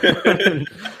stupid?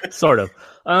 Sort of.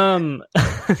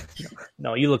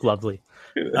 No, you look lovely.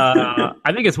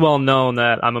 I think it's well known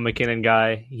that I'm a McKinnon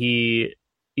guy.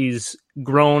 He's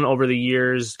grown over the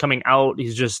years. Coming out,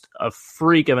 he's just a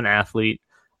freak of an athlete.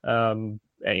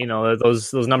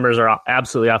 Those numbers are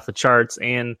absolutely off the charts.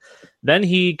 And then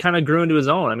he kind of grew into his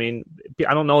own. I mean,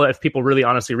 I don't know if people really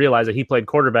honestly realize that he played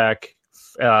quarterback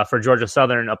for Georgia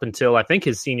Southern up until I think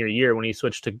his senior year when he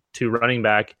switched to running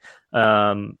back.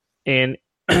 And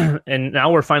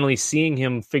now we're finally seeing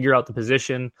him figure out the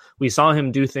position. We saw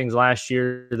him do things last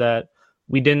year that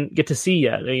we didn't get to see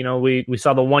yet. We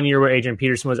saw the 1 year where Adrian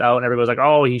Peterson was out and everybody was like,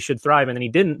 oh, he should thrive. And then he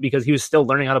didn't because he was still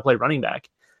learning how to play running back.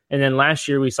 And then last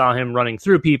year we saw him running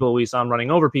through people. We saw him running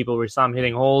over people. We saw him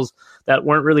hitting holes that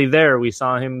weren't really there. We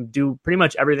saw him do pretty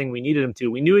much everything we needed him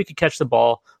to. We knew he could catch the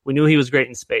ball. We knew he was great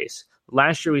in space.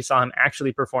 Last year we saw him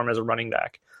actually perform as a running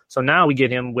back. So now we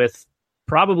get him with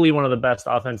probably one of the best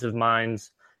offensive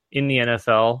minds in the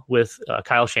NFL with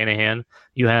Kyle Shanahan.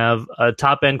 You have a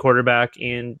top-end quarterback,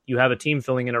 and you have a team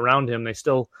filling in around him. They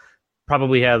still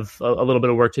probably have a little bit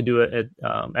of work to do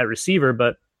at receiver,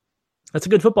 but that's a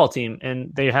good football team,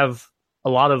 and they have a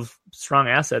lot of strong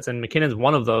assets, and McKinnon's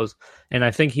one of those. And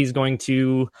I think he's going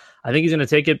to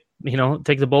take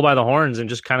the bull by the horns and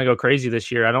just kind of go crazy this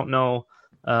year. I don't know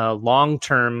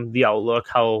long-term the outlook,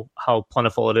 how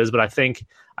plentiful it is, but I think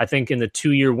in the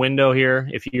 2-year window here,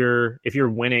 if you're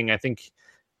winning, I think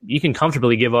you can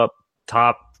comfortably give up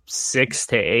top 6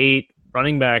 to 8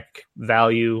 running back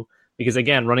value. Because,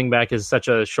 again, running back is such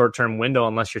a short-term window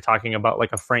unless you're talking about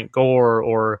like a Frank Gore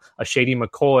or a Shady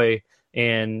McCoy.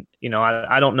 And,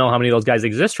 I don't know how many of those guys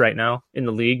exist right now in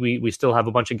the league. We still have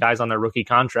a bunch of guys on their rookie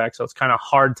contract. So it's kind of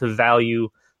hard to value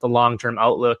the long-term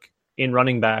outlook in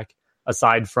running back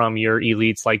aside from your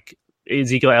elites like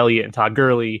Ezekiel Elliott and Todd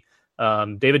Gurley,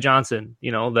 David Johnson.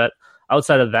 That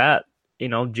outside of that,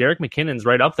 Jerick McKinnon's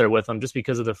right up there with him just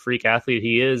because of the freak athlete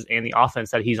he is and the offense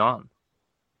that he's on.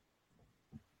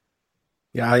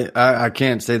 Yeah, I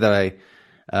can't say that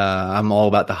I'm all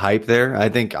about the hype there. I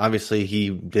think obviously he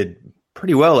did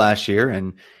pretty well last year,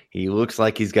 and he looks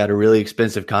like he's got a really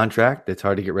expensive contract that's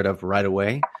hard to get rid of right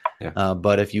away. Yeah.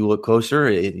 But if you look closer,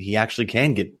 he actually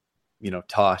can get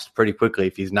tossed pretty quickly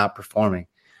if he's not performing.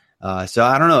 So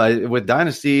I don't know. With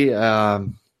Dynasty, I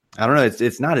don't know.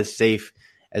 It's not as safe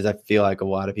as I feel like a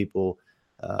lot of people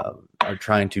are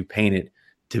trying to paint it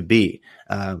to be.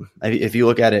 If you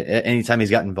look at it, anytime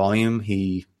he's gotten volume,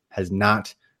 he has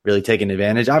not really taken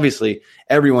advantage. Obviously,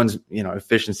 everyone's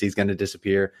efficiency is going to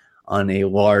disappear on a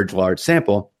large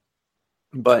sample,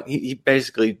 but he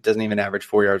basically doesn't even average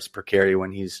 4 yards per carry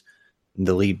when he's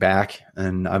the lead back.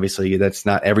 And obviously, that's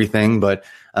not everything, but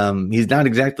he's not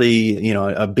exactly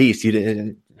a beast.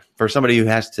 For somebody who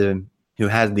has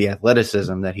the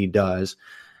athleticism that he does,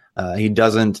 he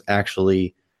doesn't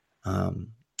actually.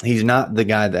 He's not the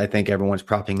guy that I think everyone's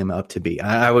propping him up to be.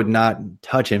 I would not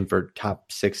touch him for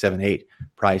top 6, 7, 8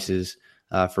 prices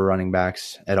for running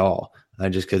backs at all,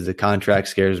 just because the contract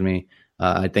scares me.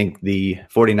 I think the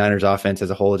 49ers offense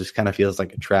as a whole just kind of feels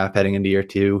like a trap heading into year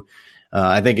 2.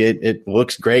 I think it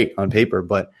looks great on paper,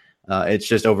 but it's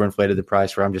just overinflated the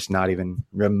price where I'm just not even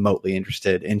remotely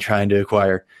interested in trying to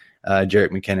acquire Jerick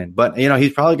McKinnon. But,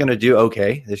 he's probably going to do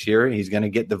okay this year. He's going to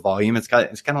get the volume. It's kind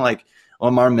of like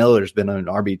Lamar Miller's been an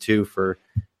RB2 for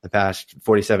the past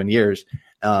 47 years.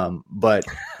 But,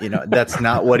 that's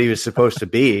not what he was supposed to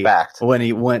be. Fact. When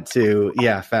he went to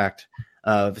 – fact.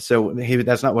 So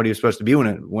that's not what he was supposed to be when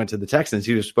it went to the Texans.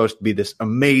 He was supposed to be this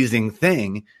amazing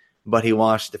thing, but he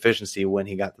lost efficiency when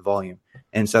he got the volume.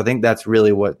 And so I think that's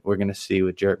really what we're going to see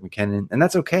with Jerick McKinnon. And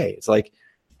that's okay. It's like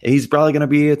he's probably going to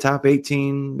be a top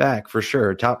 18 back for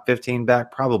sure. Top 15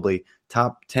 back, probably.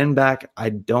 Top 10 back, I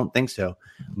don't think so.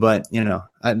 But,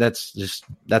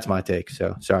 that's my take.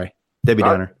 So, sorry. Debbie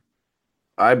Downer.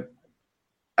 I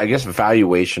guess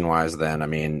valuation wise, then, I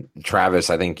mean, Travis,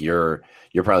 I think you're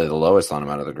probably the lowest on him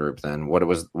out of the group. Then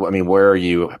where are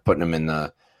you putting him in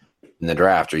the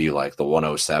draft? Are you like the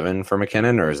 107 for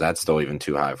McKinnon, or is that still even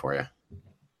too high for you?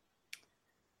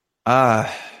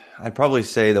 I'd probably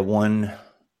say the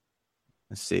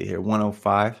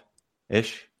 105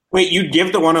 ish. Wait, you'd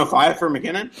give the 105 for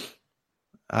McKinnon?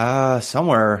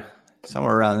 Somewhere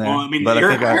around there. Well, I mean, but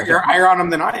you're higher on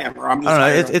him than I am. Or I'm just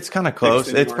I don't know. It's kind of close.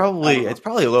 It's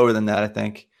probably lower than that, I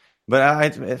think. But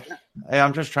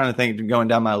I'm just trying to think, going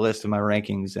down my list of my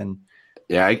rankings, and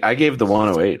I gave the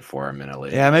 108 for him in a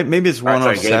league. Yeah, maybe it's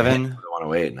 107. The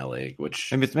 108 in a league,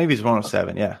 which maybe it's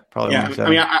 107. Yeah, probably. Yeah, 107. I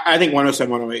mean, I think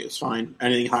 107, 108 is fine.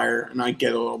 Anything higher, and I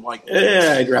get a little like,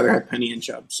 I'd rather have Penny and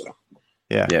Chubb. So.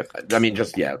 Yeah. I mean,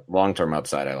 long-term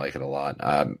upside, I like it a lot.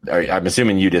 I'm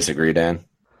assuming you disagree, Dan.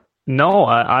 No,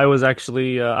 I was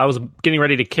actually I was getting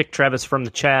ready to kick Travis from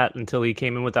the chat until he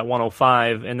came in with that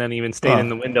 105, and then even stayed in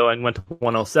the window and went to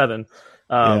 107.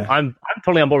 I'm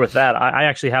totally on board with that. I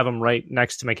actually have him right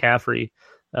next to McCaffrey,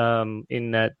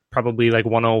 in that probably like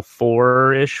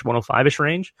 104-ish, 105-ish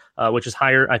range, which is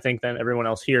higher, I think, than everyone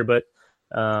else here. But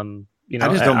I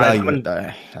just don't value. I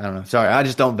don't know. Sorry, I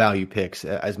just don't value picks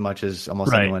as much as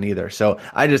almost anyone either. So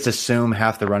I just assume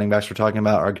half the running backs we're talking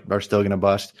about are still going to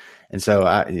bust, and so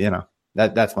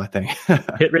that's my thing.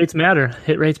 Hit rates matter.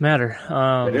 They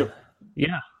do.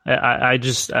 Yeah, I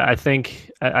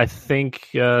think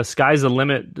sky's the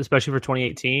limit, especially for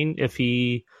 2018. If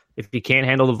he can't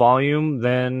handle the volume,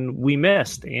 then we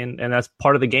missed, and that's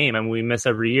part of the game, and we miss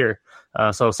every year.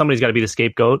 So somebody's got to be the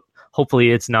scapegoat.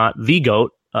 Hopefully, it's not the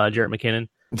GOAT. Jarrett McKinnon,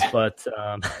 but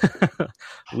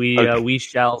we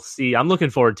shall see. I'm looking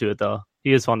forward to it, though.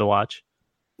 He is fun to watch.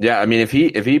 Yeah, I mean, if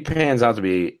he pans out to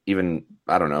be even,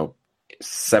 I don't know,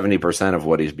 70% of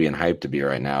what he's being hyped to be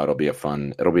right now, it'll be a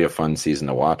fun season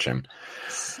to watch him.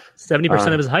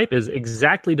 70% of his hype is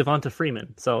exactly Devonta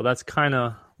Freeman, so that's kind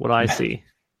of what I see.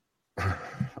 All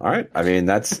right, I mean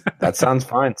that sounds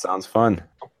fine. Sounds fun.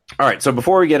 All right, so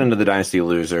before we get into the Dynasty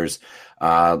losers,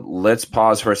 let's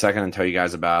pause for a second and tell you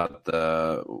guys about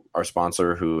our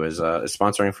sponsor who is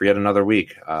sponsoring for yet another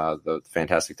week, the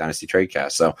fantastic Dynasty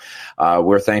Tradecast. So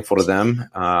we're thankful to them.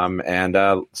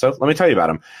 So let me tell you about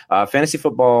them. Fantasy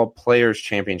Football Players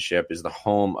Championship is the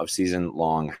home of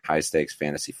season-long high-stakes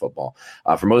fantasy football.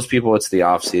 For most people, it's the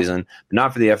off-season, but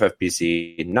not for the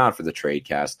FFPC, not for the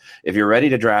Tradecast. If you're ready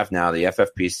to draft now, the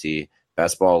FFPC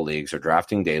Best Ball leagues are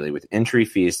drafting daily with entry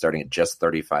fees starting at just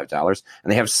 $35,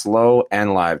 and they have slow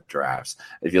and live drafts.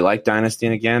 If you like Dynasty,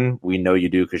 and again, we know you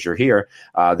do because you're here,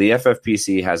 the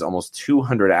FFPC has almost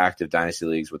 200 active Dynasty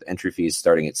leagues with entry fees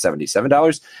starting at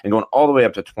 $77 and going all the way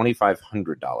up to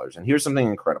 $2,500. And here's something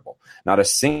incredible. Not a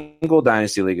single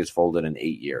Dynasty league is folded in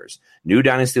 8 years. New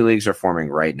Dynasty leagues are forming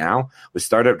right now, with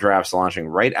startup drafts launching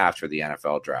right after the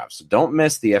NFL draft. So don't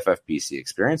miss the FFPC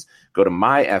experience. Go to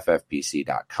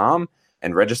myffpc.com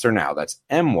and register now. That's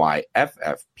myffpc.com,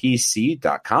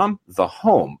 the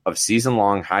home of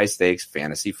season-long high-stakes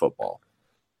fantasy football.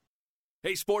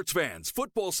 Hey, sports fans,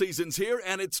 football season's here,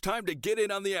 and it's time to get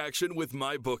in on the action with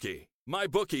MyBookie.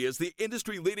 MyBookie is the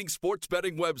industry-leading sports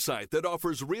betting website that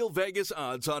offers real Vegas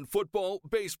odds on football,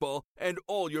 baseball, and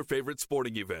all your favorite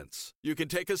sporting events. You can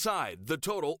take a side, the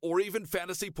total, or even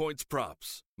fantasy points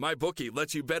props. MyBookie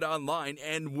lets you bet online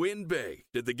and win big.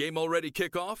 Did the game already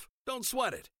kick off? Don't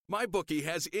sweat it. MyBookie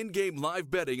has in-game live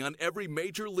betting on every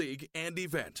major league and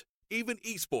event, even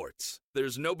esports.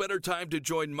 There's no better time to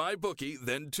join MyBookie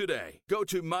than today. Go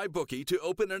to MyBookie to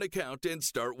open an account and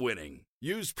start winning.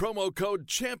 Use promo code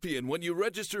CHAMPION when you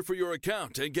register for your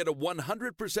account and get a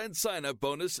 100% sign-up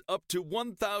bonus up to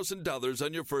 $1,000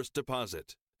 on your first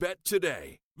deposit. Bet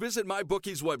today. Visit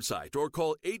MyBookie's website or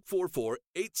call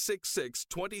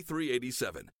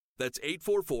 844-866-2387. That's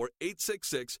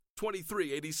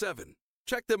 844-866-2387.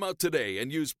 Check them out today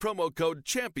and use promo code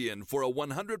CHAMPION for a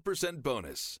 100%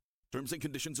 bonus. Terms and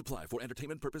conditions apply for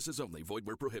entertainment purposes only. Void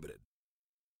where prohibited.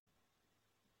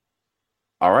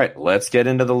 All right, let's get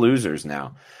into the losers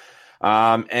now.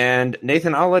 And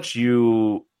Nathan, I'll let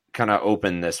you kind of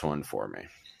open this one for me.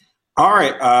 All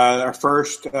right, our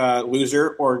first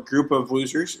loser or group of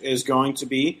losers is going to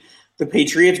be the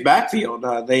Patriots backfield.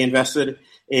 They invested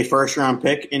a first-round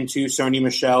pick into Sony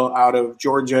Michel out of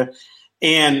Georgia.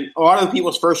 And a lot of the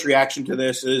people's first reaction to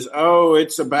this is, oh,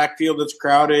 it's a backfield that's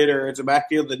crowded, or it's a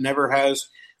backfield that never has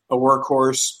a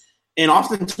workhorse. And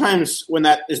oftentimes when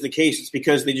that is the case, it's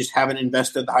because they just haven't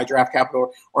invested the high draft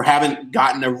capital or haven't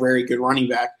gotten a very good running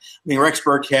back. I mean, Rex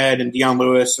Burkhead and Dion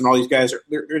Lewis and all these guys,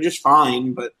 they're just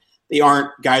fine, but they aren't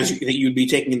guys that you'd be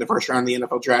taking in the first round of the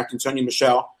NFL draft. And Sony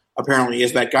Michel apparently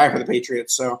is that guy for the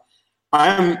Patriots. So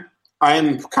I'm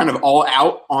kind of all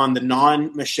out on the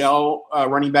non-Michel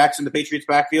running backs in the Patriots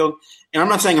backfield. And I'm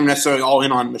not saying I'm necessarily all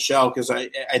in on Michel because I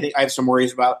think I have some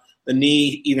worries about the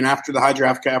knee even after the high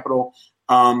draft capital.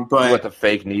 But with the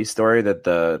fake knee story that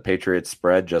the Patriots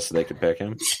spread just so they could pick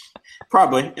him?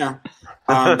 Probably, yeah.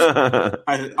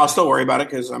 I'll still worry about it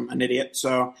because I'm an idiot.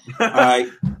 So,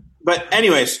 but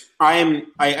anyways,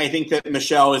 I think that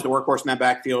Michel is the workhorse in that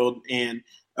backfield, and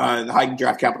the high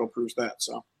draft capital proves that.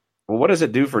 So, well, what does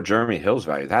it do for Jeremy Hill's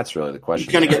value? That's really the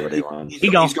question. He's going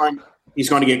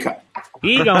to get cut.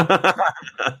 He gone.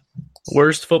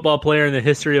 Worst football player in the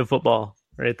history of football,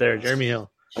 right there, Jeremy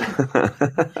Hill.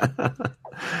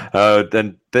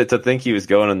 Then to think he was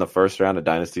going in the first round of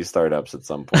dynasty startups at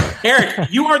some point. Eric,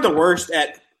 you are the worst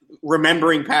at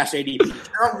remembering past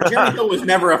ADP. Jeremy Hill was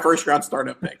never a first round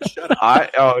startup pick. Shut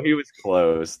up. He was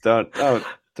close. Don't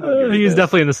he was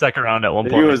definitely in the second round at one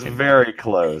point. He was very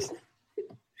close.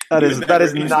 That is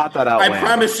not that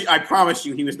outlandish. I promise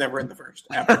you he was never in the first.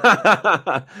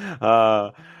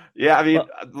 Yeah, I mean,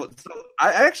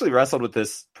 I actually wrestled with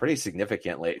this pretty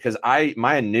significantly because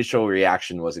my initial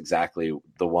reaction was exactly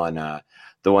the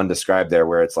one described there,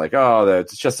 where it's like, oh,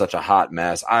 it's just such a hot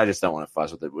mess. I just don't want to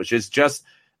fuss with it, which is just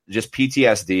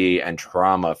PTSD and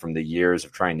trauma from the years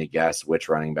of trying to guess which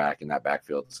running back in that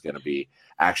backfield is going to be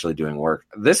actually doing work.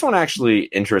 This one actually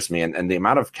interests me, and the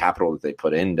amount of capital that they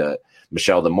put into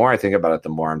Michel. The more I think about it, the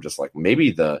more I'm just like,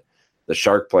 maybe the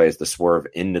shark plays the swerve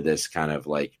into this kind of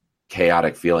like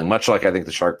chaotic feeling, much like I think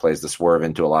the shark plays the swerve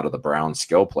into a lot of the Browns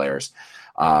skill players.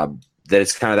 That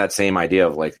it's kind of that same idea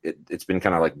of like it's been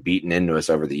kind of like beaten into us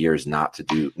over the years not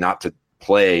to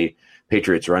play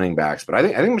Patriots running backs. But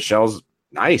I think Michel's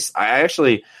nice.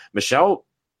 Michel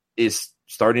is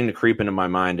starting to creep into my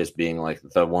mind as being like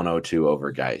the 102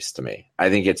 over Geist to me. I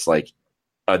think it's like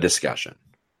a discussion.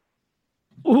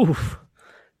 Oof.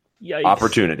 Yikes.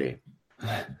 Opportunity.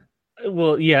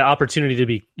 Well, yeah, opportunity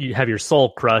to you have your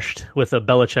soul crushed with a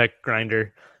Belichick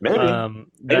grinder. Maybe.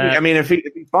 I mean, if he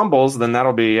fumbles, then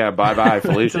that'll be bye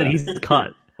Felicia. He's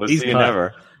cut. He's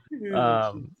never.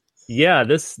 Yeah,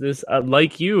 this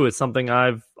like you is something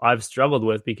I've struggled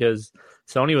with because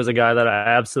Sony was a guy that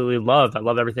I absolutely loved. I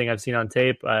love everything I've seen on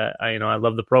tape. I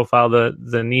love the profile.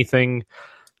 The knee thing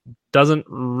doesn't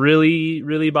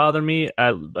really bother me.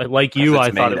 Like you, I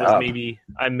thought it was maybe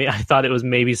I thought it was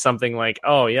maybe something like,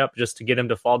 oh, yep, just to get him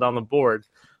to fall down the board.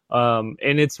 And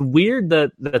it's weird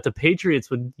that the Patriots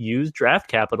would use draft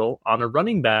capital on a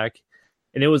running back,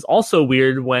 and it was also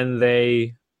weird when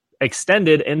they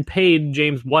extended and paid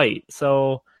James White.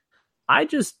 So I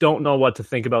just don't know what to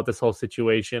think about this whole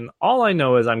situation. All I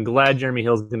know is I'm glad Jeremy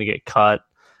Hill's going to get cut.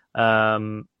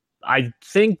 I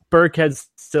think Burkhead's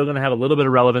still going to have a little bit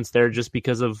of relevance there just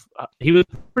because of he was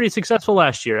pretty successful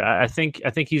last year. I think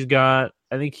he's got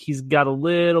a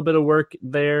little bit of work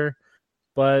there,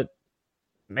 but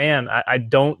man, I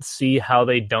don't see how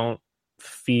they don't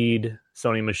feed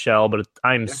Sony Michel. But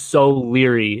I'm so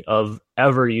leery of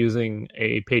ever using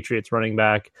a Patriots running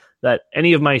back that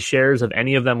any of my shares of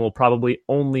any of them will probably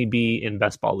only be in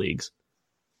best ball leagues.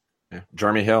 Yeah.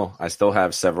 Jeremy Hill, I still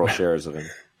have several shares of him.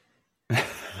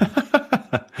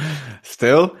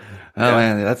 Still? Oh,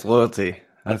 man, that's loyalty.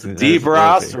 That's deep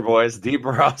roster, boys. Deep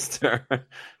roster.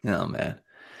 Oh, man.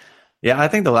 Yeah, I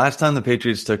think the last time the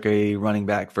Patriots took a running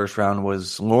back first round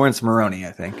was Lawrence Maroney,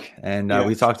 I think. And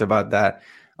we talked about that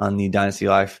on the Dynasty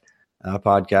Life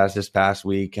podcast this past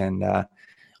week. And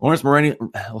Lawrence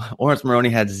Maroney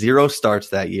had 0 starts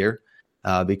that year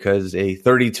because a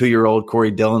 32-year-old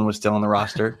Corey Dillon was still on the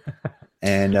roster.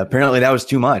 And apparently that was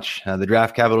too much. The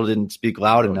draft capital didn't speak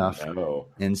loud enough. No.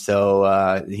 And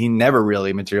so he never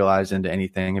really materialized into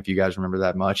anything, if you guys remember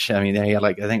that much. I mean, he had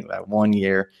I think that 1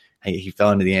 year, he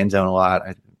fell into the end zone a lot.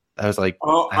 I was like,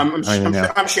 well, I'm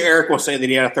sure Eric will say that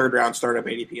he had a third-round startup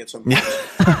ADP at some point.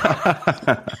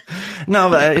 No,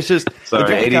 but it's just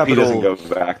sorry, ADP doesn't go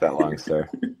back that long, sir.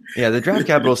 Yeah, the draft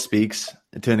capital speaks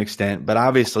to an extent, but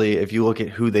obviously, if you look at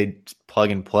who they plug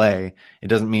and play, it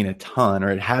doesn't mean a ton, or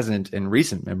it hasn't in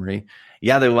recent memory.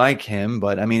 Yeah, they like him,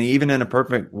 but I mean, even in a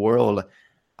perfect world,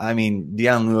 I mean,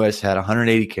 Dion Lewis had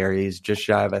 180 carries, just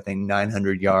shy of, I think,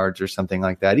 900 yards or something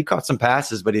like that. He caught some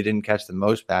passes, but he didn't catch the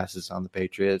most passes on the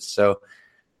Patriots. So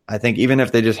I think even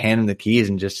if they just hand him the keys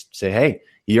and just say, hey,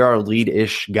 you're our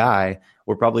lead-ish guy,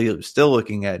 we're probably still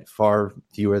looking at far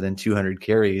fewer than 200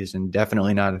 carries and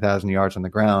definitely not 1,000 yards on the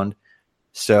ground.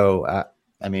 So,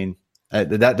 I mean,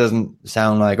 that doesn't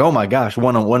sound like, oh my gosh,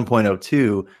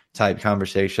 1.02 type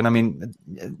conversation. I mean,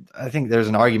 I think there's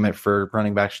an argument for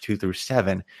running backs 2 through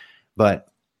 7, but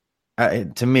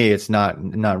to me, it's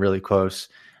not really close.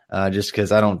 Just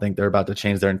because I don't think they're about to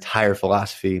change their entire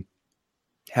philosophy.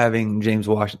 Having James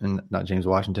White and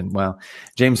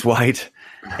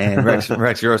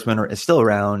Rex Grossman are still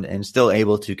around and still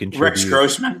able to contribute. Rex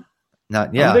Grossman?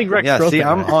 Grossman. See,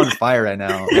 I'm on fire right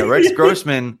now. Yeah, Rex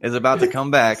Grossman is about to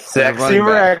come back. Sexy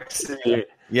Rex.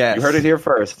 Yes. You heard it here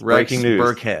first. Breaking news.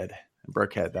 Burkhead,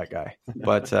 that guy.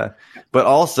 But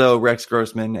also Rex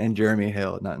Grossman and Jeremy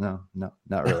Hill. Not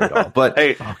really at all. But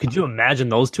hey, could you imagine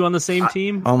those two on the same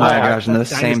team? Oh my gosh, in the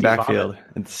same backfield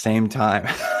at the same time.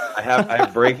 I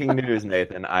have breaking news,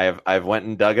 Nathan. I've went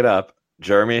and dug it up.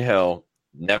 Jeremy Hill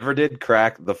never did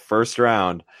crack the first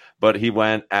round, but he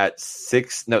went at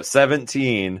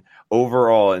 17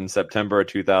 overall in September of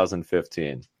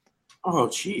 2015. Oh,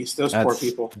 geez, those poor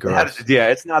people. Yeah,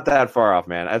 it's not that far off,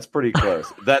 man. That's pretty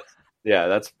close.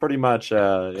 That's pretty much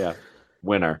winner.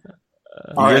 You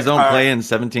guys don't play in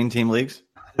 17-team leagues?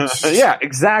 Yeah,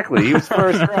 exactly. He was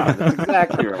first round. That's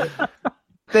exactly right.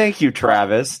 Thank you,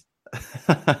 Travis.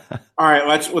 All right,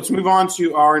 let's move on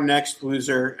to our next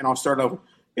loser, and I'll start over.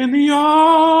 In the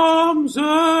arms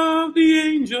of the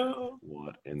angel,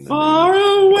 what in the far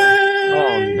away.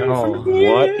 Oh no!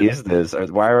 What is this?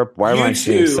 Why am I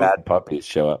seeing sad puppies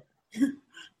show up?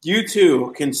 You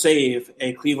too can save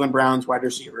a Cleveland Browns wide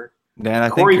receiver. Dan, I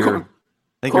think Corey your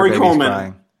baby's Coleman.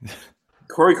 crying.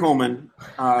 Corey Coleman.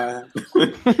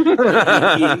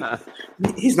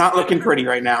 He's not looking pretty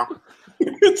right now.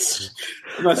 I'm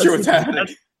not sure what's happening.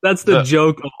 That's the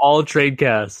joke of all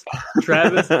TradeCasts.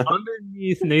 Travis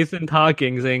underneath Nathan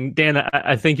talking, saying, "Dan,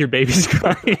 I think your baby's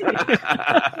crying."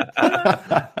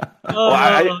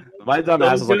 My dumb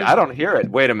ass is like, I don't hear it.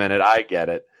 Wait a minute, I get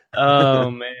it. Oh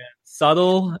man,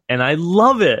 subtle, and I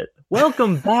love it.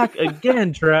 Welcome back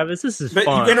again, Travis. This is fun.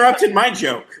 But you interrupted my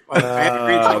joke. I had a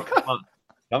great joke.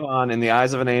 Come on, in the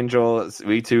eyes of an angel,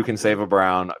 we too can save a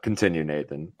Brown. Continue,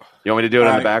 Nathan. You want me to do it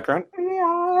in the background?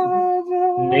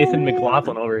 Nathan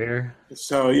McLaughlin over here.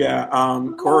 So yeah,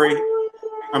 Corey,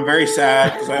 I'm very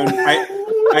sad because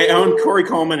I own Corey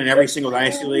Coleman in every single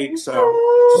Dynasty League, so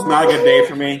it's not a good day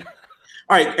for me.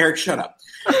 All right, Eric, shut up.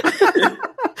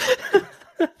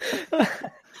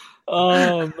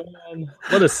 Oh man,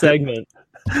 what a segment!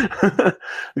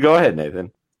 Go ahead,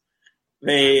 Nathan.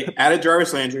 They added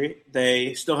Jarvis Landry.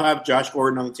 They still have Josh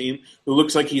Gordon on the team, who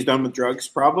looks like he's done with drugs,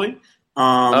 probably.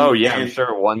 I'm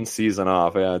sure one season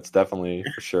off. Yeah, it's definitely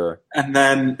for sure. And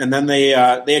then they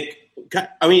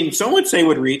I mean, some would say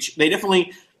would reach. They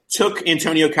definitely took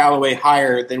Antonio Callaway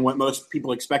higher than what most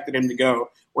people expected him to go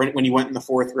when he went in the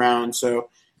 4th round. So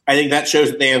I think that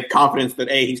shows that they have confidence that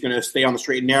A, he's going to stay on the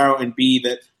straight and narrow, and B,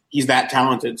 that he's that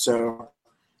talented. So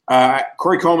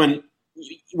Corey Coleman,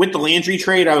 with the Landry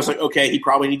trade, I was like, okay, he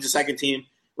probably needs a second team.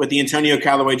 With the Antonio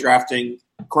Callaway drafting,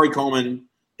 Corey Coleman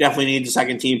definitely needs a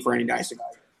second team for any dynasty guy.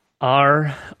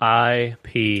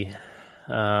 R.I.P.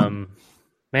 Man,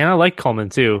 I like Coleman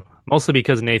too, mostly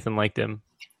because Nathan liked him,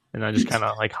 and I just kind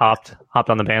of like hopped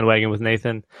on the bandwagon with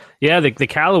Nathan. Yeah, the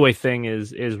Callaway thing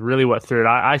is really what threw it.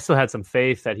 I still had some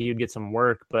faith that he would get some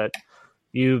work, but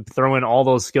you throw in all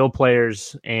those skill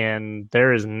players, and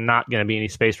there is not going to be any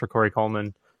space for Corey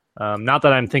Coleman. Not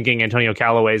that I'm thinking Antonio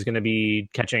Callaway is going to be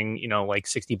catching, like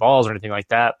 60 balls or anything like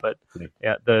that, but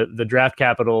yeah, the draft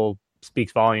capital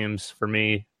speaks volumes for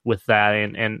me with that.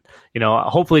 And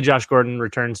hopefully Josh Gordon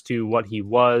returns to what he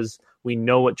was. We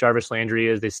know what Jarvis Landry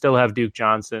is. They still have Duke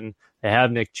Johnson. They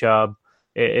have Nick Chubb.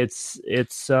 It's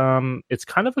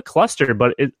kind of a cluster,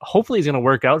 but hopefully it's going to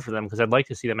work out for them because I'd like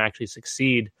to see them actually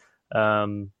succeed.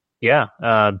 Tyrod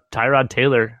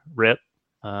Taylor, rip.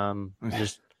 Not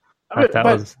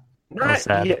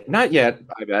yet.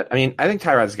 I bet. I mean, I think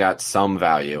Tyrod's got some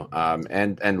value,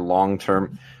 and long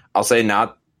term. I'll say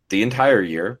not the entire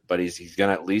year, but he's going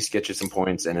to at least get you some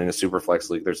points. And in a super flex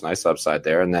league, there's nice upside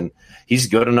there. And then he's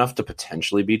good enough to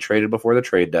potentially be traded before the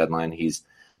trade deadline. He's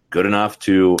good enough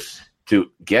to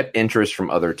get interest from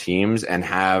other teams and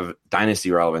have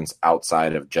dynasty relevance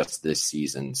outside of just this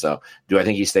season. So do I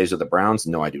think he stays with the Browns?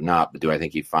 No, I do not. But do I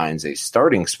think he finds a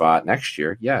starting spot next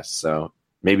year? Yes. So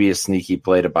maybe a sneaky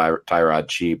play to buy Tyrod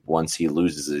cheap once he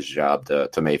loses his job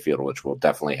to Mayfield, which will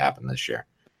definitely happen this year.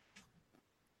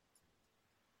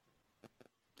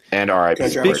 And all right.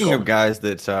 Speaking of guys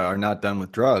that are not done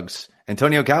with drugs,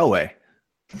 Antonio Callaway.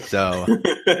 So,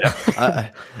 that's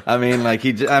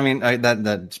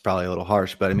probably a little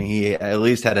harsh, but I mean, he at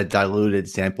least had a diluted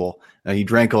sample. He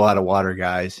drank a lot of water,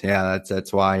 guys. Yeah,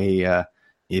 that's why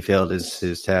he failed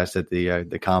his test at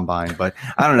the combine. But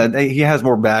I don't know. He has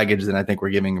more baggage than I think we're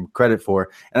giving him credit for.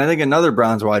 And I think another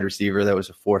Browns wide receiver that was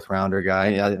a 4th rounder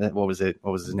guy. What was it?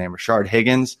 What was his name? Rashard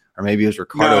Higgins, or maybe it was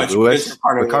Ricardo Lewis. It's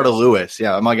Ricardo Lewis.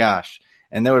 Yeah. Oh my gosh.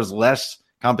 And there was less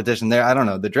competition there. I don't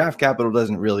know. The draft capital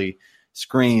doesn't really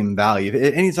scream value.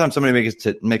 Anytime somebody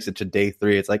makes it to day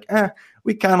 3, it's like,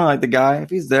 we kind of like the guy. If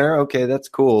he's there, okay, that's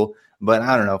cool. But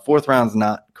I don't know. 4th round's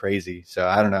not crazy. So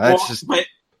I don't know. That's just.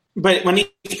 But when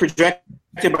he's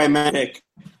projected by Medic,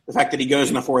 the fact that he goes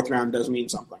in the 4th round does mean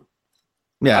something.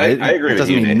 Yeah, I agree. It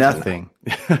doesn't mean nothing.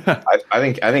 I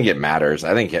think it matters.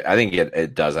 I think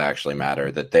it does actually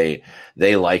matter that they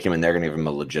like him and they're going to give him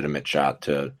a legitimate shot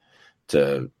to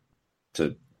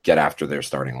get after their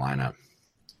starting lineup.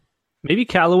 Maybe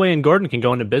Callaway and Gordon can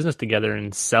go into business together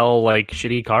and sell like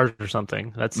shitty cars or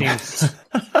something. That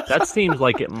seems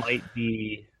like it might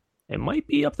be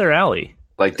up their alley.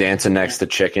 Like dancing next to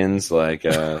chickens, like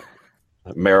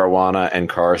marijuana and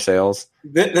car sales.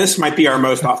 This might be our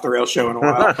most off the rails show in a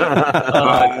while.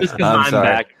 Just because I'm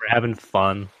back and we're having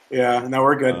fun. Yeah, no,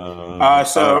 we're good.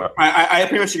 So I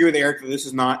pretty much agree with Eric that this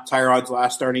is not Tyrod's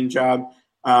last starting job.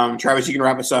 Travis, you can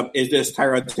wrap us up. Is this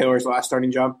Tyrod Taylor's last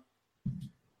starting job?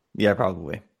 Yeah,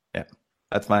 probably. Yeah,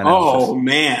 that's my analysis. Oh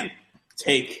man,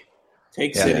 take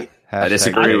City. I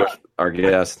disagree with our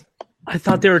guest. I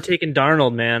thought they were taking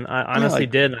Darnold, man. I honestly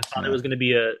did. I thought it was going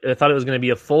to be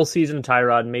a full season of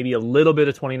Tyrod, maybe a little bit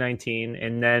of 2019,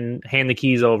 and then hand the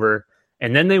keys over.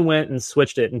 And then they went and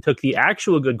switched it and took the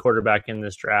actual good quarterback in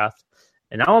this draft.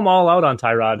 And now I'm all out on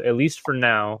Tyrod, at least for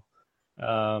now.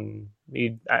 I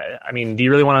mean, do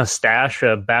you really want to stash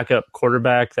a backup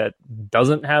quarterback that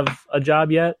doesn't have a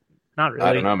job yet? Not really.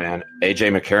 I don't know, man.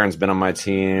 AJ McCarron's been on my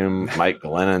team. Mike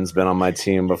Glennon's been on my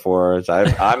team before.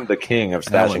 I'm the king of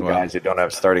stashing guys who don't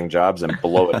have starting jobs and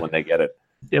blow it when they get it.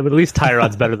 Yeah, but at least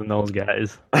Tyrod's better than those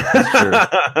guys. That's true.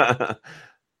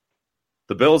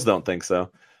 The Bills don't think so.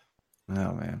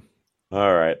 Oh, man.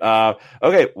 All right.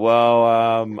 Okay.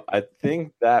 Well, I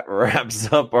think that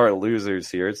wraps up our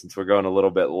losers here since we're going a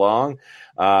little bit long.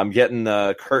 I'm getting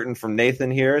the curtain from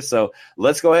Nathan here. So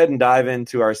let's go ahead and dive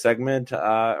into our segment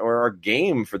or our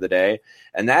game for the day.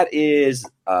 And that is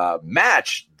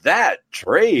Match That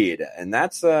Trade. And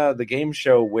that's the game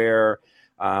show where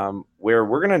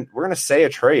we're gonna say a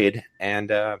trade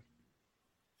and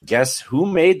guess who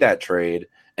made that trade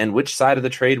and which side of the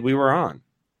trade we were on.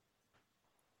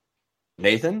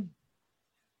 Nathan?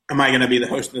 Am I going to be the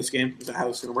host of this game? Is that how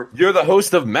this is going to work? You're the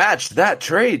host of Match That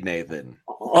Trade, Nathan.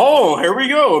 Oh, here we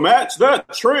go. Match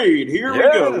That Trade. Here we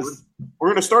go. We're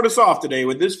going to start us off today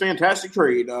with this fantastic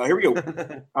trade. Here we go.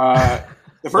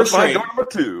 The first trade. Door number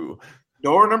 2.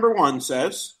 Door number 1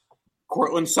 says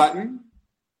Courtland Sutton,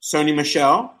 Sony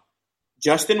Michel,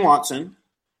 Justin Watson,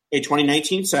 a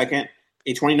 2019 second,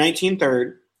 a 2019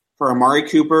 third for Amari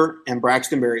Cooper and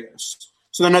Braxton Berrios.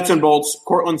 So the nuts and bolts,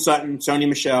 Courtland Sutton, Sony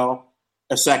Michel,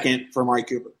 a second for Amari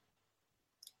Cooper.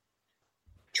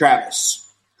 Travis,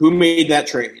 who made that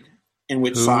trade and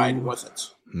which side was it?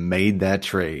 Made that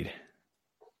trade.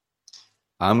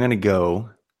 I'm going to go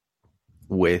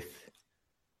with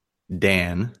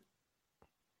Dan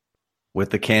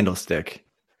with the candlestick.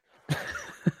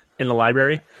 In the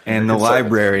library? In the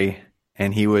library,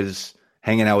 and he was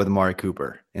hanging out with Amari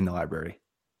Cooper in the library.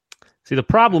 See, the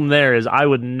problem there is I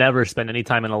would never spend any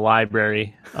time in a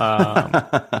library.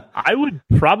 I would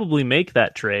probably make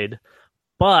that trade,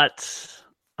 but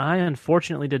I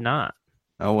unfortunately did not.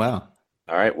 Oh, wow.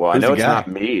 All right. Well, I know it's not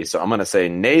me, so I'm going to say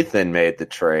Nathan made the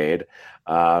trade,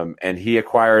 and he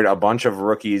acquired a bunch of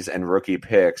rookies and rookie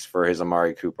picks for his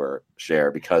Amari Cooper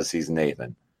share because he's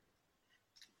Nathan.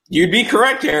 You'd be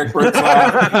correct, Eric.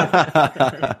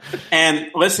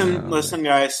 And listen,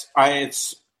 guys.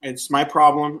 It's my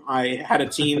problem. I had a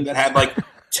team that had like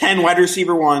 10 wide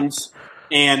receiver ones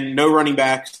and no running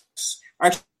backs.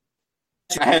 Actually,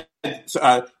 I had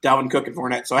Dalvin Cook and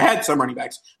Fournette, so I had some running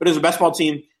backs. But it was a best ball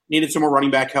team, needed some more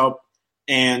running back help,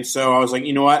 and so I was like,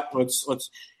 you know what? Let's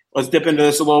dip into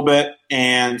this a little bit,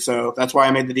 and so that's why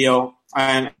I made the deal.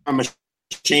 I'm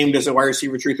ashamed as a wide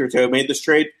receiver truther to have made this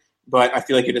trade, but I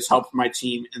feel like it has helped my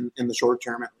team in the short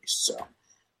term at least. So.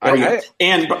 Let's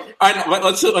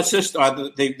just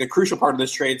the crucial part of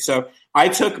this trade. So I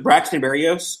took Braxton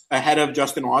Berrios ahead of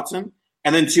Justin Watson,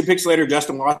 and then 2 picks later,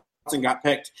 Justin Watson got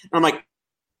picked. And I'm like,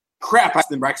 crap, I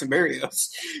than Braxton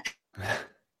Berrios.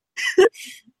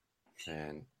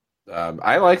 And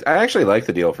I actually like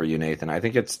the deal for you, Nathan. I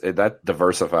think that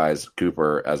diversifies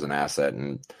Cooper as an asset,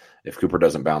 and if Cooper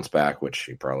doesn't bounce back, which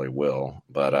he probably will,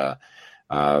 but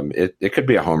it could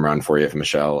be a home run for you if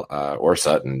Michelle or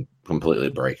Sutton completely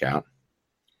break out.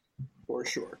 For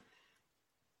sure.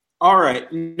 All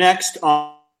right. Next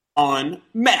on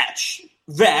Match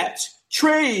That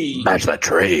Trade. Match that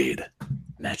trade.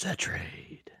 Match that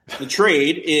trade. The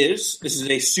trade this is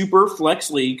a super flex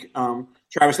league.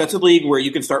 Travis, that's a league where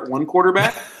you can start one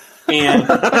quarterback and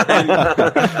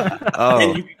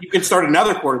you can start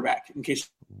another quarterback in case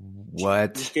you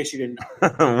didn't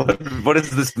know. What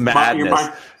is this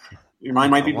madness? Your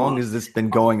mind might be How long has this been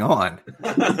going on?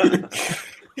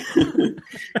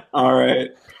 All right.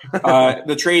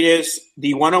 The trade is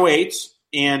the 108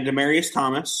 and Demaryius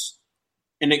Thomas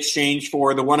in exchange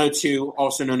for the 102,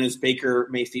 also known as Baker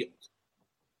Mayfield.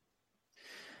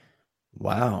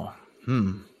 Wow.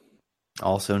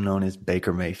 Also known as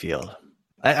Baker Mayfield.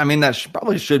 I mean, that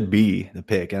probably should be the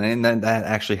pick. And that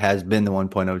actually has been the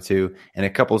 1.02 in a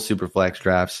couple of super flex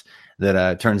drafts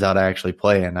that turns out I actually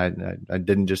play. And I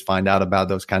didn't just find out about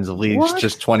those kinds of leagues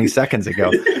just 20 seconds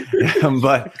ago.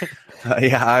 But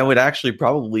I would actually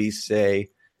probably say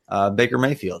Baker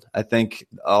Mayfield. I think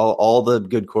all the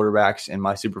good quarterbacks in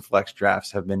my super flex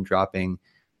drafts have been dropping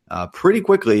pretty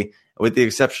quickly, with the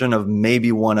exception of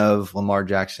maybe one of Lamar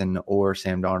Jackson or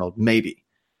Sam Darnold, maybe.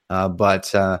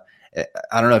 But I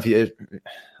don't know who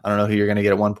you're going to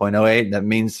get at 1.08. That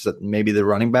means that maybe the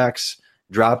running backs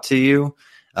drop to you.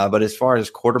 But as far as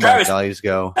quarterback values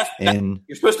go, you're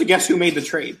supposed to guess who made the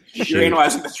trade. You're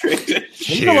analyzing the trade.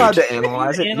 You're allowed to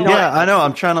analyze it. Yeah, I know.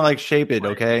 I'm trying to shape it.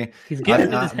 Okay,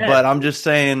 but I'm just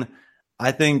saying.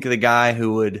 I think the guy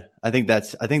who would. I think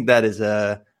that is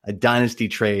a dynasty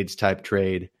trades type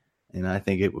trade, and I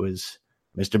think it was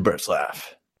Mr.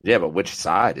 Bertzlaff. Yeah, but which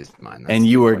side is mine? And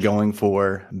you were going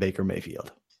for Baker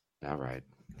Mayfield. All right.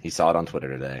 He saw it on Twitter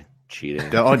today.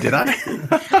 Cheating. Oh, did I?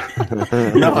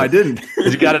 No, I didn't.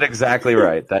 You got it exactly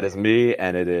right. That is me,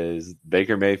 and it is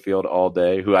Baker Mayfield all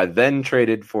day, who I then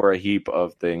traded for a heap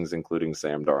of things, including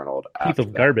Sam Darnold. Heap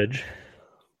of garbage.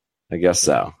 I guess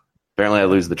so. Apparently, I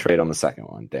lose the trade on the second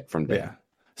one from Dan. Yeah.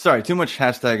 Sorry, too much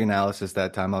hashtag analysis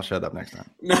that time. I'll shut up next time.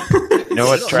 You know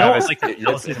what, Travis?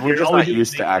 We're just not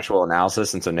used to actual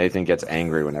analysis, and so Nathan gets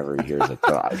angry whenever he hears it.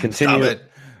 So continue. Stop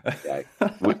it.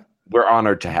 Yeah, we're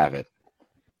honored to have it.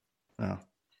 Oh.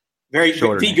 Very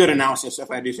good analysis, if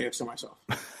I do say so myself.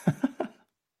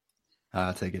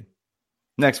 I'll take it.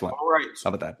 Next one. All right. How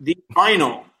about that? The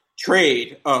final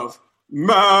trade of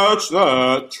Match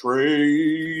That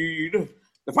Trade.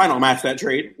 The final Match That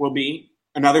Trade will be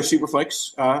another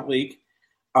Superflex league.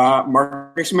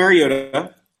 Marcus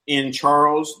Mariota and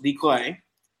Charles D. Clay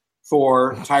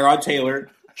for Tyrod Taylor.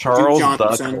 Charles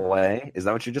the Clay? Is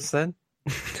that what you just said?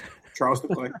 Charles the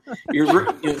Clay.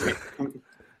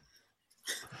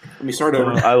 Let me start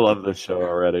over. I love this show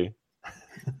already.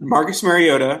 Marcus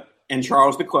Mariota and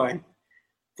Charles the Clay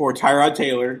for Tyrod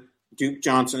Taylor, Duke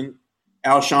Johnson,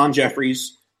 Alshon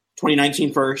Jeffries,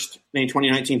 2019 first, and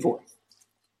 2019 fourth.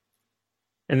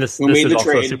 And this is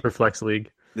also a super flex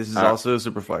league. This is also a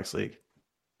super flex league.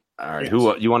 All right. Yes.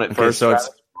 Who you want it first? So it's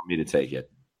want me to take it.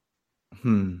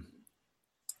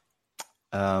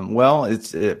 Well,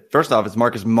 first off, it's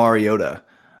Marcus Mariota,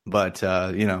 but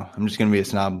I'm just going to be a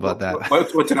snob about that.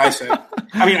 What did I say?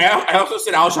 I mean, I also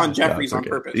said Alshon Jeffries on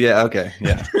purpose. Yeah. Okay.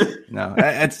 Yeah. No,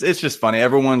 it's just funny.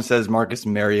 Everyone says Marcus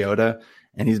Mariota,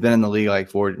 and he's been in the league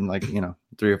 3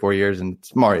 or 4 years, and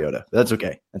it's Mariota. That's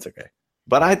okay. That's okay.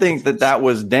 But I think that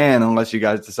was Dan, unless you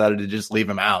guys decided to just leave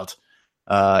him out.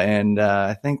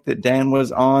 I think that Dan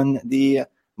was on the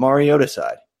Mariota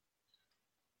side.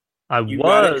 I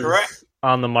was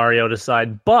on the Mariota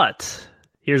side, but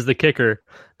here's the kicker.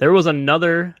 There was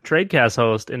another TradeCast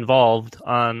host involved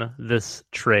on this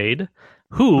trade.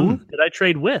 Who did I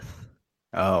trade with?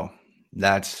 Oh,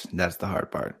 that's the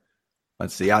hard part.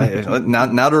 Let's see.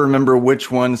 Now to remember which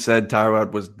one said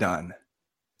Tyrod was done.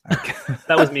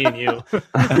 That was me and you.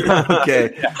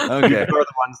 Okay. You are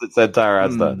the ones that said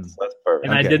Tyrod's done. So that's perfect.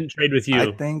 And I didn't trade with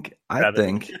you. I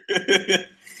think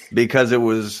because it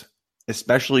was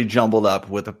especially jumbled up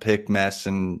with a pick mess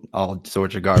and all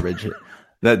sorts of garbage.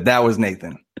 that was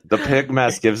Nathan. The pick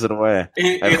mess gives it away.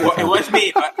 It was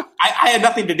me. I had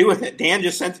nothing to do with it. Dan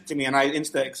just sent it to me, and I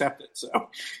instantly accepted. So,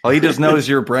 well, he just knows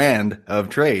your brand of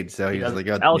trade, so he's like,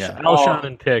 Alshon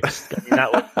and picks. I mean,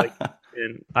 that was like.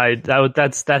 And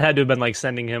that had to have been like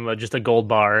sending him just a gold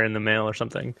bar in the mail or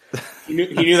something. He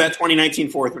knew that 2019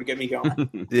 fourth would get me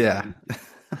going. Yeah.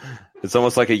 It's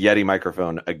almost like a Yeti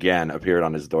microphone again appeared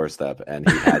on his doorstep, and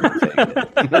he had to take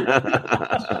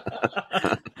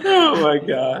it. Oh my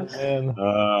gosh.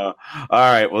 All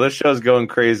right. Well, this show's going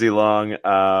crazy long.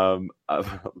 I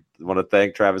want to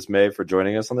thank Travis May for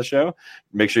joining us on the show.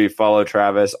 Make sure you follow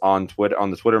Travis on Twitter,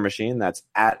 on the Twitter machine. That's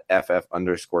at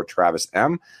 @FF_Travis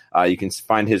M. You can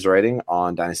find his writing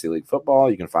on Dynasty League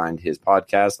Football. You can find his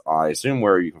podcast, I assume,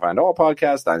 where you can find all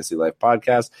podcasts, Dynasty Life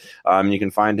Podcast. You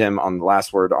can find him on The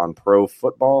Last Word on Pro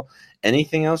Football.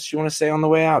 Anything else you want to say on the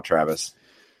way out, Travis?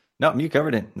 No, you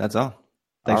covered it. That's all.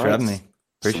 Thanks for having me.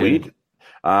 Appreciate it.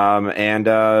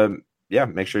 Yeah,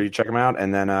 make sure you check them out,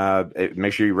 and then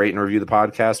make sure you rate and review the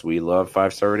podcast. We love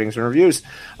 5-star ratings and reviews.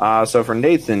 So for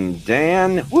Nathan,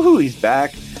 Dan, woohoo, he's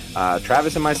back.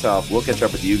 Travis and myself, we'll catch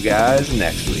up with you guys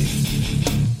next week.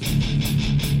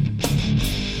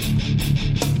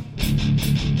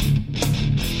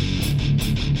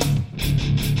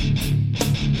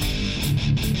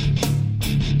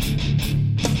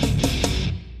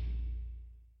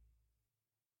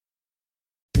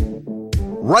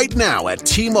 Right now at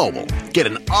T-Mobile, get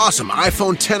an awesome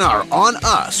iPhone XR on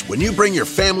us when you bring your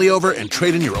family over and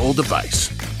trade in your old device.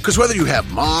 Because whether you have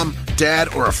mom,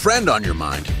 dad, or a friend on your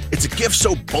mind, it's a gift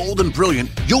so bold and brilliant,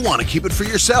 you'll want to keep it for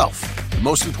yourself. And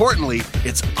most importantly,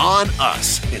 it's on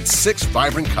us in 6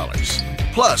 vibrant colors.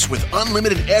 Plus, with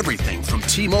unlimited everything from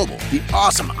T-Mobile, the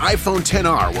awesome iPhone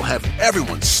XR will have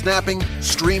everyone snapping,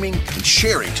 streaming, and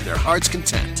sharing to their heart's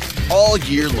content all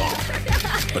year long.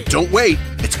 But don't wait.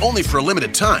 It's only for a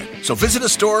limited time. So visit a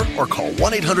store or call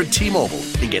 1-800-T-Mobile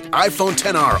and get iPhone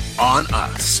XR on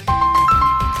us.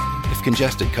 If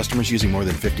congested, customers using more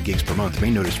than 50 gigs per month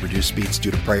may notice reduced speeds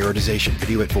due to prioritization.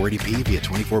 Video at 480p via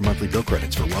 24 monthly bill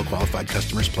credits for well-qualified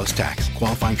customers plus tax.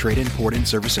 Qualifying trade-in, port-in,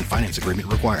 service, and finance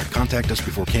agreement required. Contact us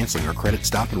before canceling or credit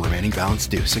stop and remaining balance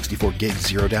due. 64 gigs,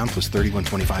 0 down plus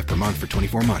 $31.25 per month for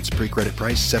 24 months. Pre-credit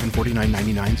price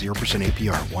 $749.99, 0%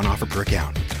 APR. One offer per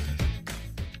account.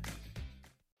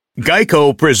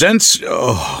 Geico presents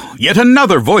yet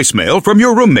another voicemail from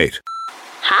your roommate.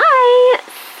 Hi.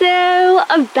 So,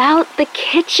 about the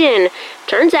kitchen.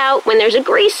 Turns out when there's a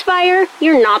grease fire,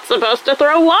 you're not supposed to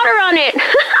throw water on it.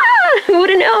 Who would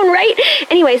have known, right?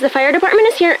 Anyways, the fire department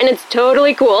is here and it's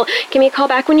totally cool. Give me a call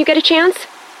back when you get a chance.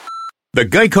 The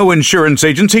Geico Insurance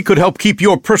Agency could help keep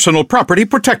your personal property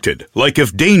protected, like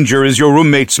if danger is your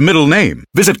roommate's middle name.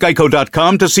 Visit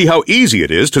geico.com to see how easy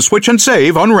it is to switch and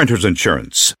save on renter's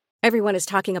insurance. Everyone is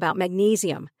talking about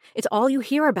magnesium. It's all you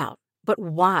hear about. But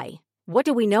why? What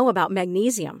do we know about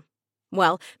magnesium?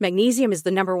 Well, magnesium is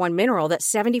the #1 mineral that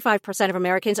 75% of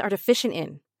Americans are deficient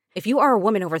in. If you are a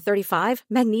woman over 35,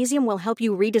 magnesium will help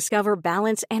you rediscover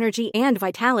balance, energy, and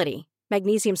vitality.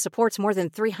 Magnesium supports more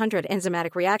than 300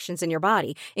 enzymatic reactions in your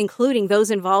body, including those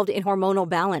involved in hormonal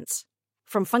balance.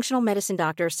 From functional medicine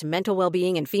doctors to mental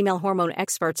well-being and female hormone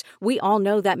experts, we all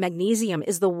know that magnesium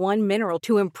is the one mineral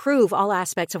to improve all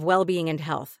aspects of well-being and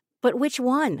health. But which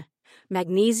one?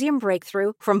 Magnesium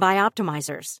Breakthrough from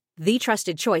Bioptimizers, the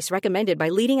trusted choice recommended by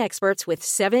leading experts with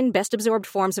 7 best-absorbed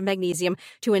forms of magnesium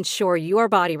to ensure your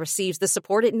body receives the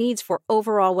support it needs for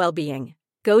overall well-being.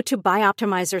 Go to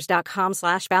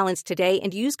bioptimizers.com/balance today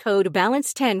and use code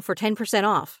BALANCE10 for 10%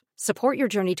 off. Support your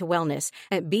journey to wellness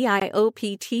at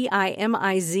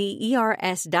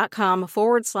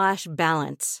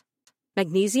bioptimizers.com/balance.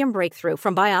 Magnesium Breakthrough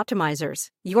from Bioptimizers,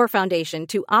 your foundation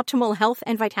to optimal health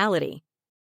and vitality.